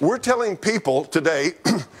me. We're telling people today,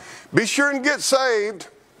 be sure and get saved.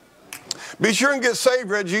 Be sure and get saved,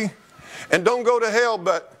 Reggie. And don't go to hell,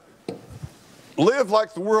 but live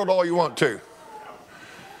like the world all you want to.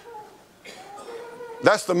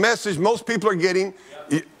 That's the message most people are getting.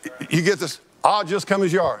 You get this, just come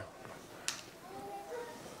as you are.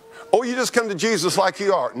 Oh, you just come to Jesus like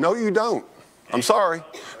you are. No, you don't. I'm sorry.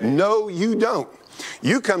 No, you don't.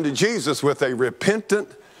 You come to Jesus with a repentant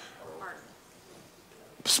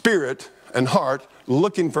spirit and heart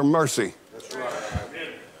looking for mercy. That's right.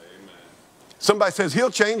 Somebody says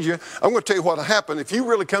he'll change you. I'm going to tell you what will happen. If you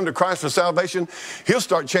really come to Christ for salvation, he'll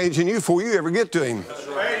start changing you before you ever get to him. That's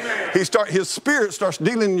right. His spirit starts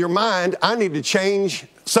dealing in your mind. I need to change.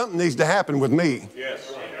 Something needs to happen with me.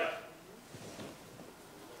 Yes.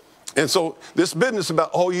 And so this business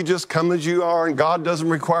about, oh, you just come as you are and God doesn't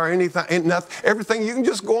require anything, nothing, everything, you can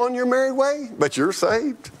just go on your merry way, but you're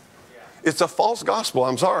saved. It's a false gospel.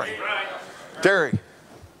 I'm sorry. Terry.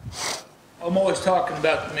 I'm always talking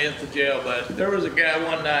about the myth of jail, but there was a guy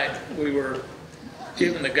one night, we were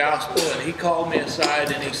giving the gospel, and he called me aside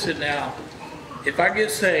and he said, now, if I get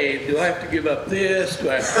saved, do I have to give up this? Do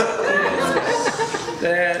I have to give up this?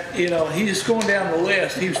 That, you know, he's going down the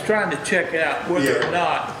list. He was trying to check out whether or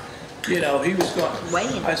not, you know, he was going.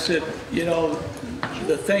 I said, you know,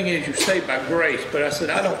 the thing is you're saved by grace, but I said,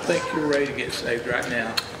 I don't think you're ready to get saved right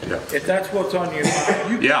now. Yeah. If that's what's on your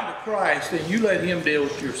mind, you Yeah. come to Christ and you let him deal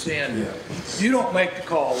with your sin. You don't make the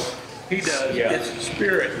call. He does. It's the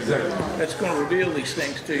Spirit that's going to reveal these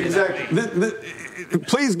things to you. Exactly.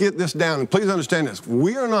 Please get this down and please understand this.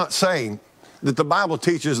 We are not saying that the Bible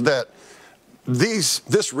teaches that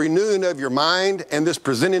this renewing of your mind and this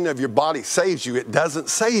presenting of your body saves you. It doesn't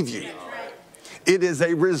save you. It is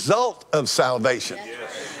a result of salvation.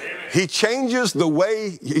 He changes the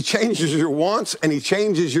way, he changes your wants and he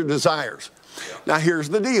changes your desires. Now here's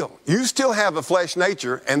the deal. You still have a flesh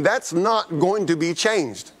nature and that's not going to be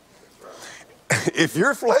changed. If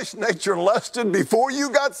your flesh nature lusted before you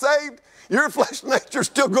got saved, your flesh nature is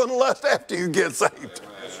still going to lust after you get saved.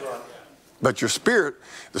 But your spirit,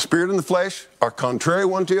 the spirit and the flesh are contrary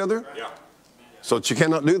one to the other. So that you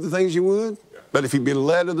cannot do the things you would. But if you be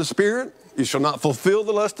led of the Spirit, you shall not fulfill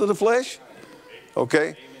the lust of the flesh.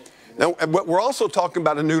 Okay? Now, but we're also talking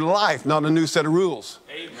about a new life, not a new set of rules.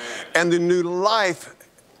 Amen. And the new life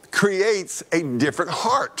creates a different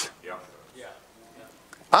heart.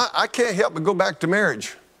 I can't help but go back to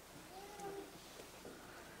marriage.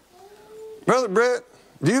 Brother Brett,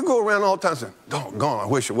 do you go around all the time saying, doggone, I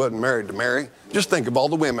wish I wasn't married to Mary. Just think of all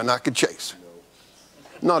the women I could chase.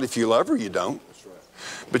 Not if you love her, you don't.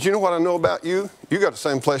 But you know what I know about you? You got the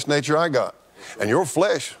same flesh nature I got. And your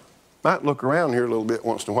flesh might look around here a little bit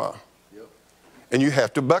once in a while. And you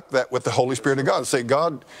have to buck that with the Holy Spirit of God and say,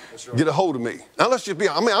 God, get a hold of me. Now let's just be,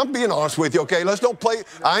 I'm being honest with you, okay? Let's don't play,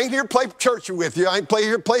 I ain't here to play churchy with you. I ain't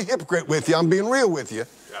here to play hypocrite with you. I'm being real with you.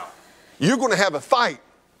 You're going to have a fight.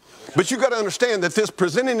 But you got to understand that this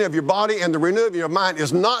presenting of your body and the renewing of your mind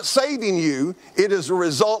is not saving you. It is a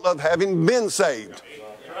result of having been saved.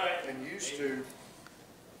 And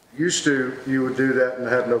used to, you would do that and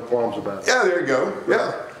have no qualms about it. Yeah, there you go.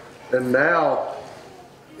 Yeah. And now,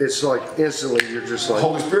 it's like instantly you're just like,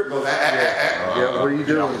 Holy Spirit goes, yeah, what are you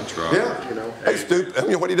doing? Yeah. You know? Hey, stupid. I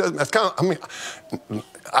mean, what he does, that's kind of,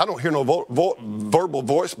 I don't hear no verbal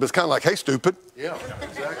voice, but it's kind of like, hey, stupid. Yeah,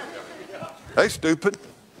 exactly. Hey, stupid.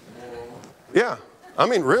 Yeah. I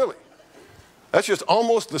mean, really. That's just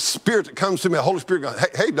almost the spirit that comes to me. The Holy Spirit goes,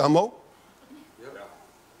 hey, dumbo.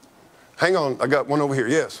 Hang on, I got one over here.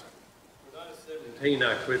 Yes. When I was 17,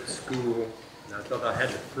 I quit school, and I thought I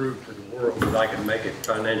had to prove to the world that I could make it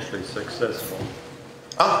financially successful.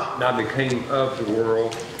 And I became of the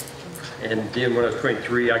world, and then when I was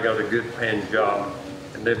 23, I got a good paying job,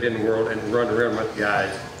 and lived in the world and run around with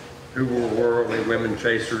guys who were worldly women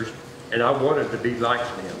chasers, and I wanted to be like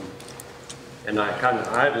them. And I kind of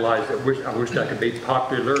idolized it. I wished I could be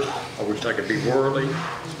popular. I wished I could be worldly.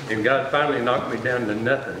 And God finally knocked me down to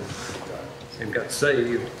nothing and got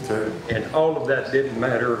saved. And all of that didn't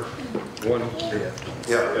matter one bit.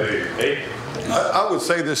 Yeah. I would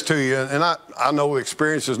say this to you, and I know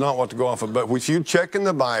experience is not what to go off of, but if you check in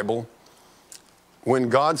the Bible, when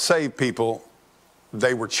God saved people,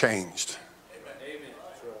 they were changed.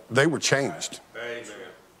 They were changed.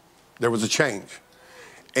 There was a change.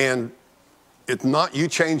 And it's not you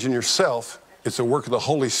changing yourself, it's a work of the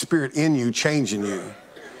Holy Spirit in you changing you.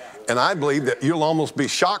 And I believe that you'll almost be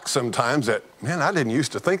shocked sometimes that, man, I didn't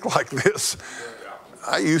used to think like this.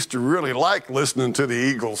 I used to really like listening to the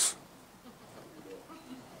Eagles.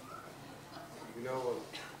 You know,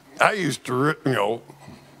 I used to,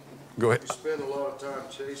 go ahead. you spend a lot of time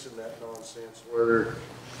chasing that nonsense, whether,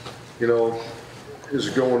 is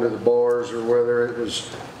going to the bars or whether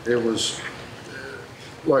it was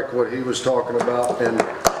like what he was talking about. And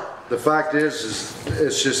the fact is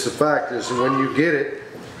it's just the fact is when you get it,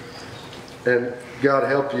 and God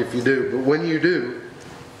help you if you do, but when you do,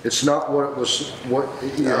 it's not what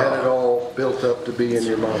you had it all built up to be in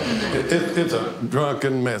your mind. It's a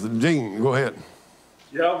drunken mess. Gene, go ahead.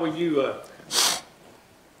 Yeah, when you,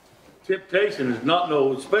 temptation is not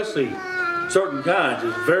no, especially certain kinds,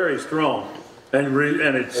 is very strong. And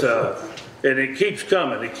it keeps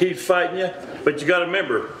coming, it keeps fighting you. But you got to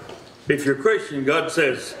remember, if you're a Christian, God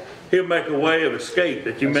says He'll make a way of escape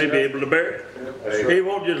that you may be able to bear it. He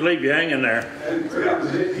won't just leave you hanging there.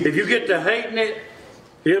 If you get to hating it,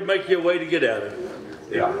 He'll make you a way to get out of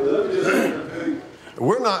it.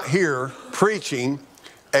 We're not here preaching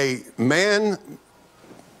a man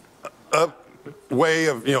way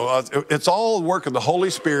of, it's all work of the Holy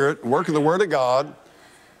Spirit, work of the Word of God.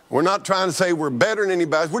 We're not trying to say we're better than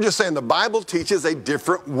anybody. We're just saying the Bible teaches a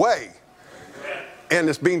different way. And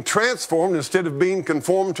it's being transformed instead of being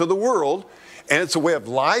conformed to the world. And it's a way of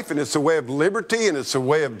life, and it's a way of liberty, and it's a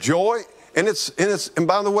way of joy. And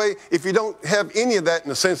by the way, if you don't have any of that in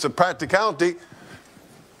the sense of practicality,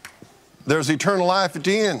 there's eternal life at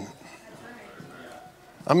the end.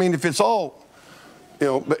 I mean, if it's all, you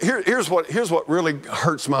know, but here's what really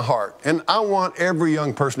hurts my heart. And I want every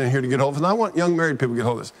young person in here to get hold of this, and I want young married people to get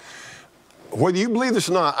hold of this. Whether you believe this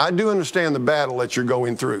or not, I do understand the battle that you're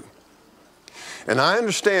going through. And I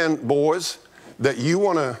understand, boys, that you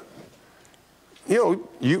want to, you know,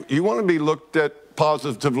 you want to be looked at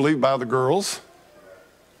positively by the girls.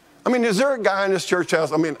 I mean, is there a guy in this church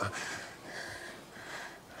house? I mean,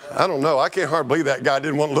 I don't know. I can't hardly believe that guy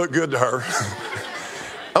didn't want to look good to her.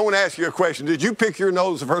 I want to ask you a question. Did you pick your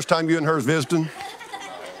nose the first time you and her was visiting?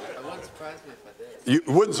 It wouldn't surprise me if I did.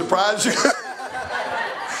 You wouldn't surprise you?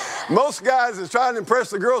 Most guys that's trying to impress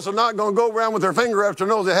the girls are not going to go around with their finger up their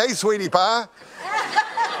nose and say, hey, sweetie pie.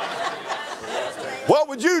 What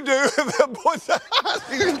would you do if the boy said,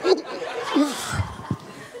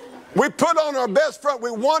 we put on our best front.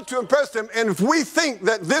 We want to impress them. And if we think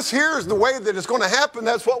that this here is the way that it's going to happen,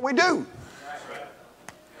 that's what we do.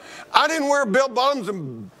 I didn't wear bell bottoms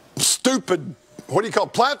and stupid, what do you call,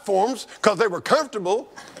 platforms because they were comfortable.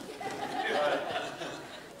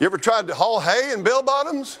 You ever tried to haul hay in bell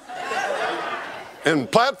bottoms and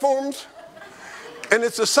platforms? And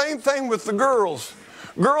it's the same thing with the girls.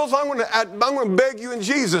 Girls, I'm going to beg you in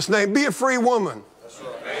Jesus' name, be a free woman.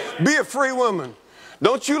 Be a free woman.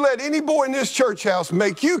 Don't you let any boy in this church house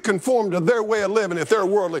make you conform to their way of living if they're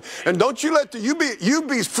worldly. And don't you let you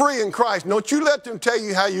be free in Christ. Don't you let them tell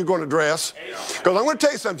you how you're going to dress. Because I'm going to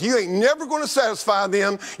tell you something. You ain't never going to satisfy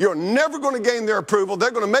them. You're never going to gain their approval. They're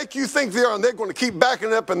going to make you think they are, and they're going to keep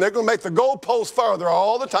backing up, and they're going to make the goalpost farther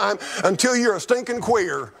all the time until you're a stinking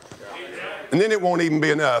queer. And then it won't even be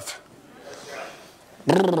enough.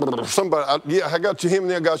 Somebody, yeah, I got you, him, and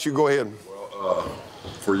then I got you. Go ahead. Well,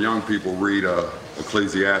 for young people, read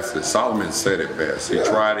Ecclesiastes. Solomon said it best. He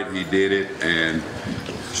tried it, he did it, and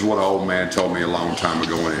this is what an old man told me a long time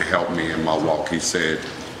ago, and it helped me in my walk. He said,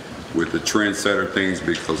 with the trendsetter things,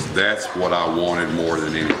 because that's what I wanted more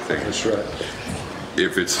than anything. That's right.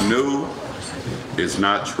 If it's new, it's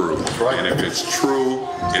not true. Right. And if it's true,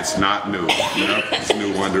 it's not new. Nothing's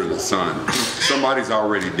new under the sun. Somebody's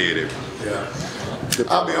already did it. Yeah.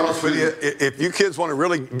 I'll be honest with you, if you kids want to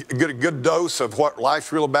really get a good dose of what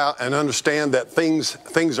life's real about and understand that things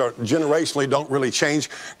are generationally don't really change,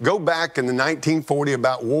 go back in the 1940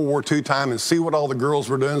 about World War II time and see what all the girls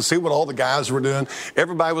were doing, see what all the guys were doing.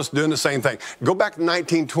 Everybody was doing the same thing. Go back to the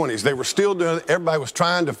 1920s. They were still doing it. Everybody was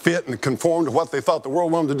trying to fit and conform to what they thought the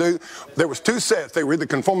world wanted to do. There was two sets. They were either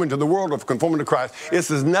conforming to the world or conforming to Christ. This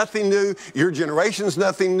is nothing new. Your generation's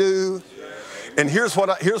nothing new. And here's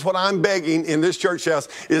what I'm begging in this church house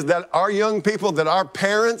is that our young people, that our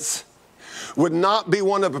parents would not be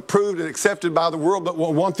one of approved and accepted by the world, but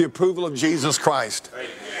will want the approval of Jesus Christ.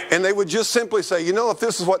 And they would just simply say, you know, if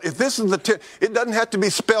this is it doesn't have to be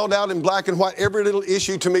spelled out in black and white, every little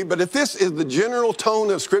issue to me, but if this is the general tone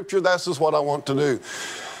of Scripture, this is what I want to do.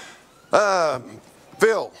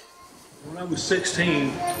 Phil. When I was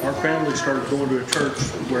 16, our family started going to a church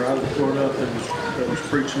where I was growing up that was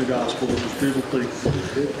preaching the gospel, that was biblically,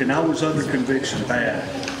 and I was under conviction bad.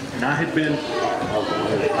 And I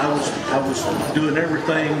was doing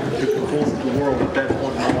everything to conform to the world at that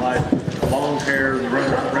point in my life. Long hair,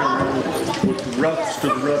 running around with the roughest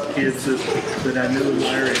of the rough kids that I knew in the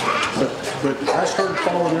area. But I started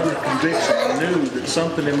falling under conviction. I knew that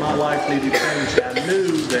something in my life needed change. I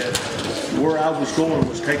knew that where I was going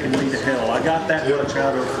was taking me to hell. I got that much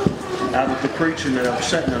out of the preaching that I was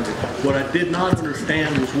sitting under. What I did not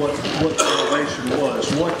understand was what salvation was,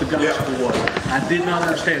 what the gospel was. I did not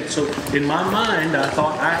understand. So in my mind, I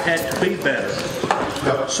thought I had to be better.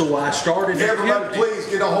 So I started. Everybody, please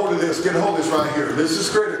get a hold of this. Get a hold of this right here. This is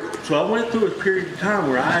critical. So I went through a period of time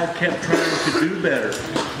where I kept trying to do better,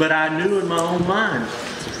 but I knew in my own mind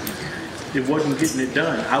it wasn't getting it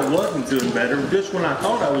done. I wasn't doing better. Just when I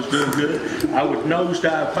thought I was doing good, I would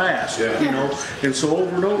nosedive fast, you know. And so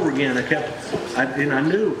over and over again, I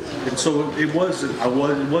knew. And so it wasn't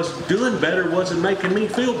doing better. It wasn't making me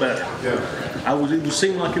feel better. It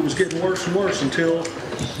seemed like it was getting worse and worse until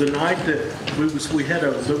the night that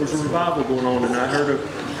there was a revival going on, and I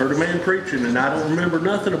heard a man preaching, and I don't remember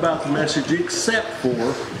nothing about the message except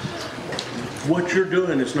for what you're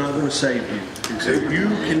doing is not going to save you. You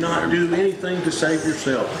cannot do anything to save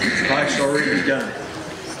yourself. Christ already done it.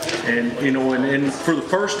 And you know, and for the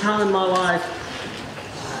first time in my life,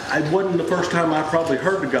 it wasn't the first time I probably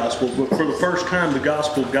heard the gospel, but for the first time the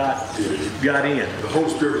gospel got in. The Holy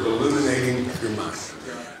Spirit was illuminating your mind.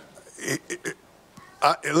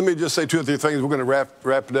 Let me just say two or three things. We're going to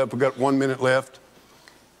wrap it up. We've got 1 minute left.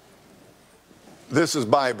 This is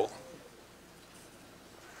Bible.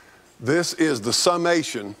 This is the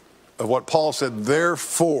summation of what Paul said,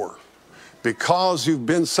 therefore. because you've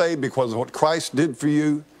been saved, because of what Christ did for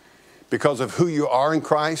you, because of who you are in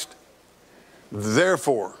Christ,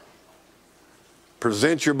 therefore,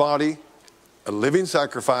 present your body a living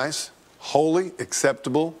sacrifice, holy,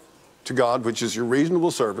 acceptable to God, which is your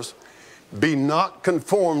reasonable service. Be not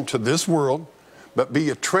conformed to this world, but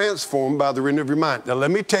be transformed by the renewal of your mind. Now,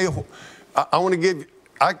 let me tell you, I want to give you,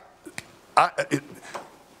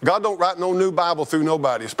 God don't write no new Bible through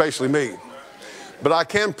nobody, especially me. But I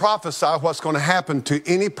can prophesy what's going to happen to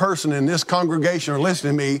any person in this congregation or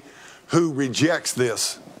listening to me who rejects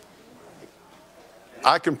this.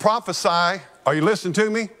 I can prophesy, are you listening to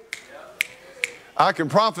me? I can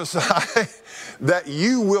prophesy that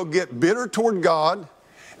you will get bitter toward God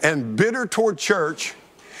and bitter toward church,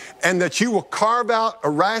 and that you will carve out a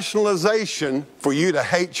rationalization for you to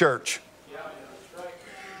hate church.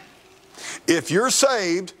 If you're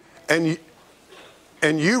saved and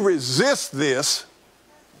you resist this,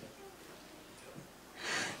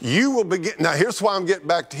 you will begin. Now, here's why I'm getting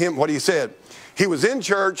back to him, what he said. He was in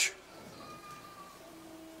church,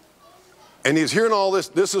 and he's hearing all this,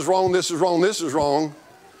 this is wrong, this is wrong, this is wrong,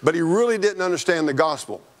 but he really didn't understand the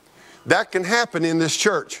gospel. That can happen in this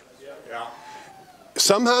church.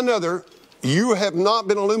 Somehow or another, you have not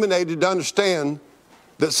been illuminated to understand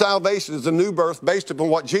that salvation is a new birth based upon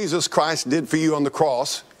what Jesus Christ did for you on the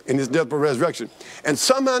cross in his death and resurrection. And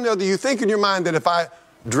somehow or another, you think in your mind that if I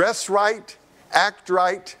dress right, act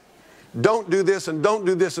right, don't do this and don't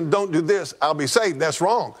do this and don't do this, I'll be saved. That's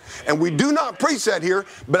wrong. And we do not preach that here,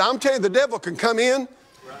 but I'm telling you, the devil can come in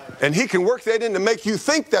and he can work that in to make you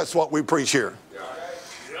think that's what we preach here.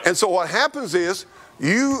 And so what happens is,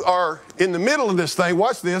 you are in the middle of this thing,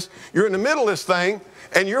 watch this, you're in the middle of this thing,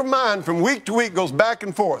 and your mind from week to week goes back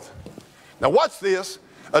and forth. Now watch this,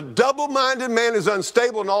 a double-minded man is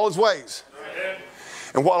unstable in all his ways.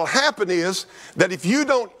 And what will happen is that if you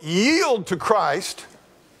don't yield to Christ,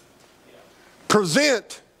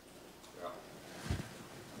 present,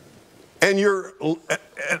 and you're,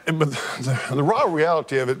 the raw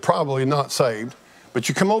reality of it, probably not saved, but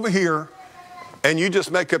you come over here and you just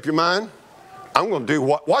make up your mind, I'm going to do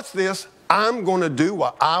what, watch this, I'm going to do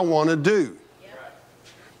what I want to do.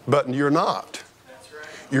 But you're not.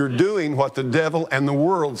 You're doing what the devil and the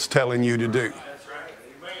world's telling you to do.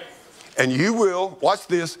 And you will, watch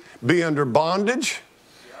this, be under bondage,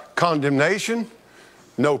 condemnation,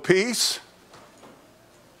 no peace.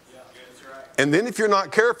 And then if you're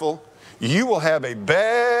not careful, you will have a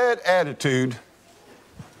bad attitude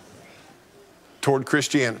toward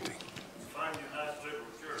Christianity.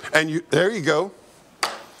 And there you go.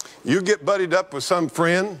 You get buddied up with some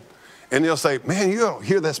friend, and they'll say, man, you don't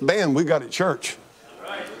hear this band we got at church.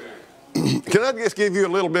 Can I just give you a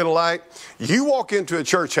little bit of light? You walk into a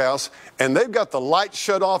church house, and they've got the lights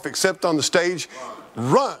shut off except on the stage.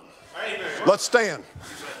 Run. Let's stand.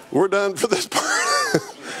 We're done for this part.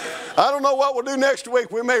 I don't know what we'll do next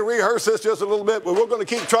week. We may rehearse this just a little bit, but we're going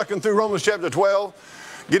to keep trucking through Romans chapter 12.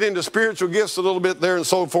 Get into spiritual gifts a little bit there and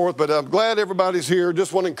so forth, but I'm glad everybody's here.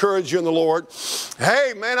 Just want to encourage you in the Lord.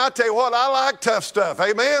 Hey, man, I tell you what, I like tough stuff.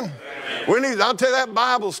 Amen? I'll tell you that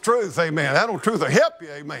Bible's truth. Amen. That truth will help you.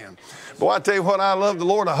 Amen. Boy, I tell you what, I love the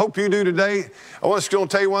Lord. I hope you do today. I want to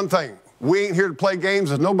tell you one thing. We ain't here to play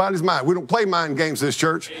games with nobody's mind. We don't play mind games in this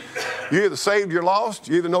church. You're either saved or you're lost.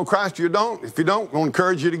 You either know Christ or you don't. If you don't, I want to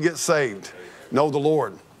encourage you to get saved. Know the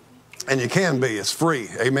Lord. And you can be. It's free.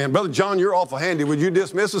 Amen. Brother John, you're awful handy. Would you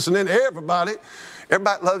dismiss us? And then everybody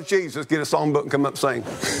loves Jesus. Get a songbook and come up and sing.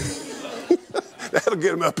 That'll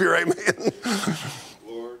get them up here. Amen.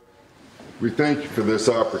 Lord, we thank you for this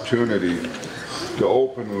opportunity to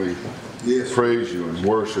openly praise you and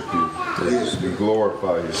worship you and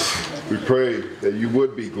glorify you. We pray that you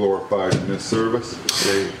would be glorified in this service,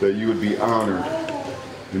 that you would be honored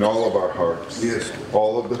in all of our hearts,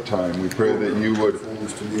 all of the time. We pray that you would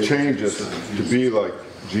change us to be like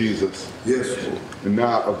Jesus, and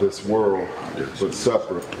not of this world, but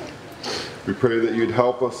separate. We pray that you'd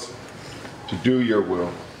help us to do your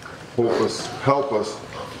will. Help us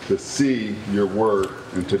to see your word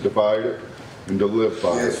and to divide it and to live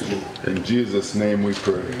by it. In Jesus' name we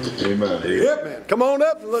pray. Amen. Amen. Come on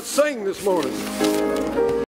up and let's sing this morning.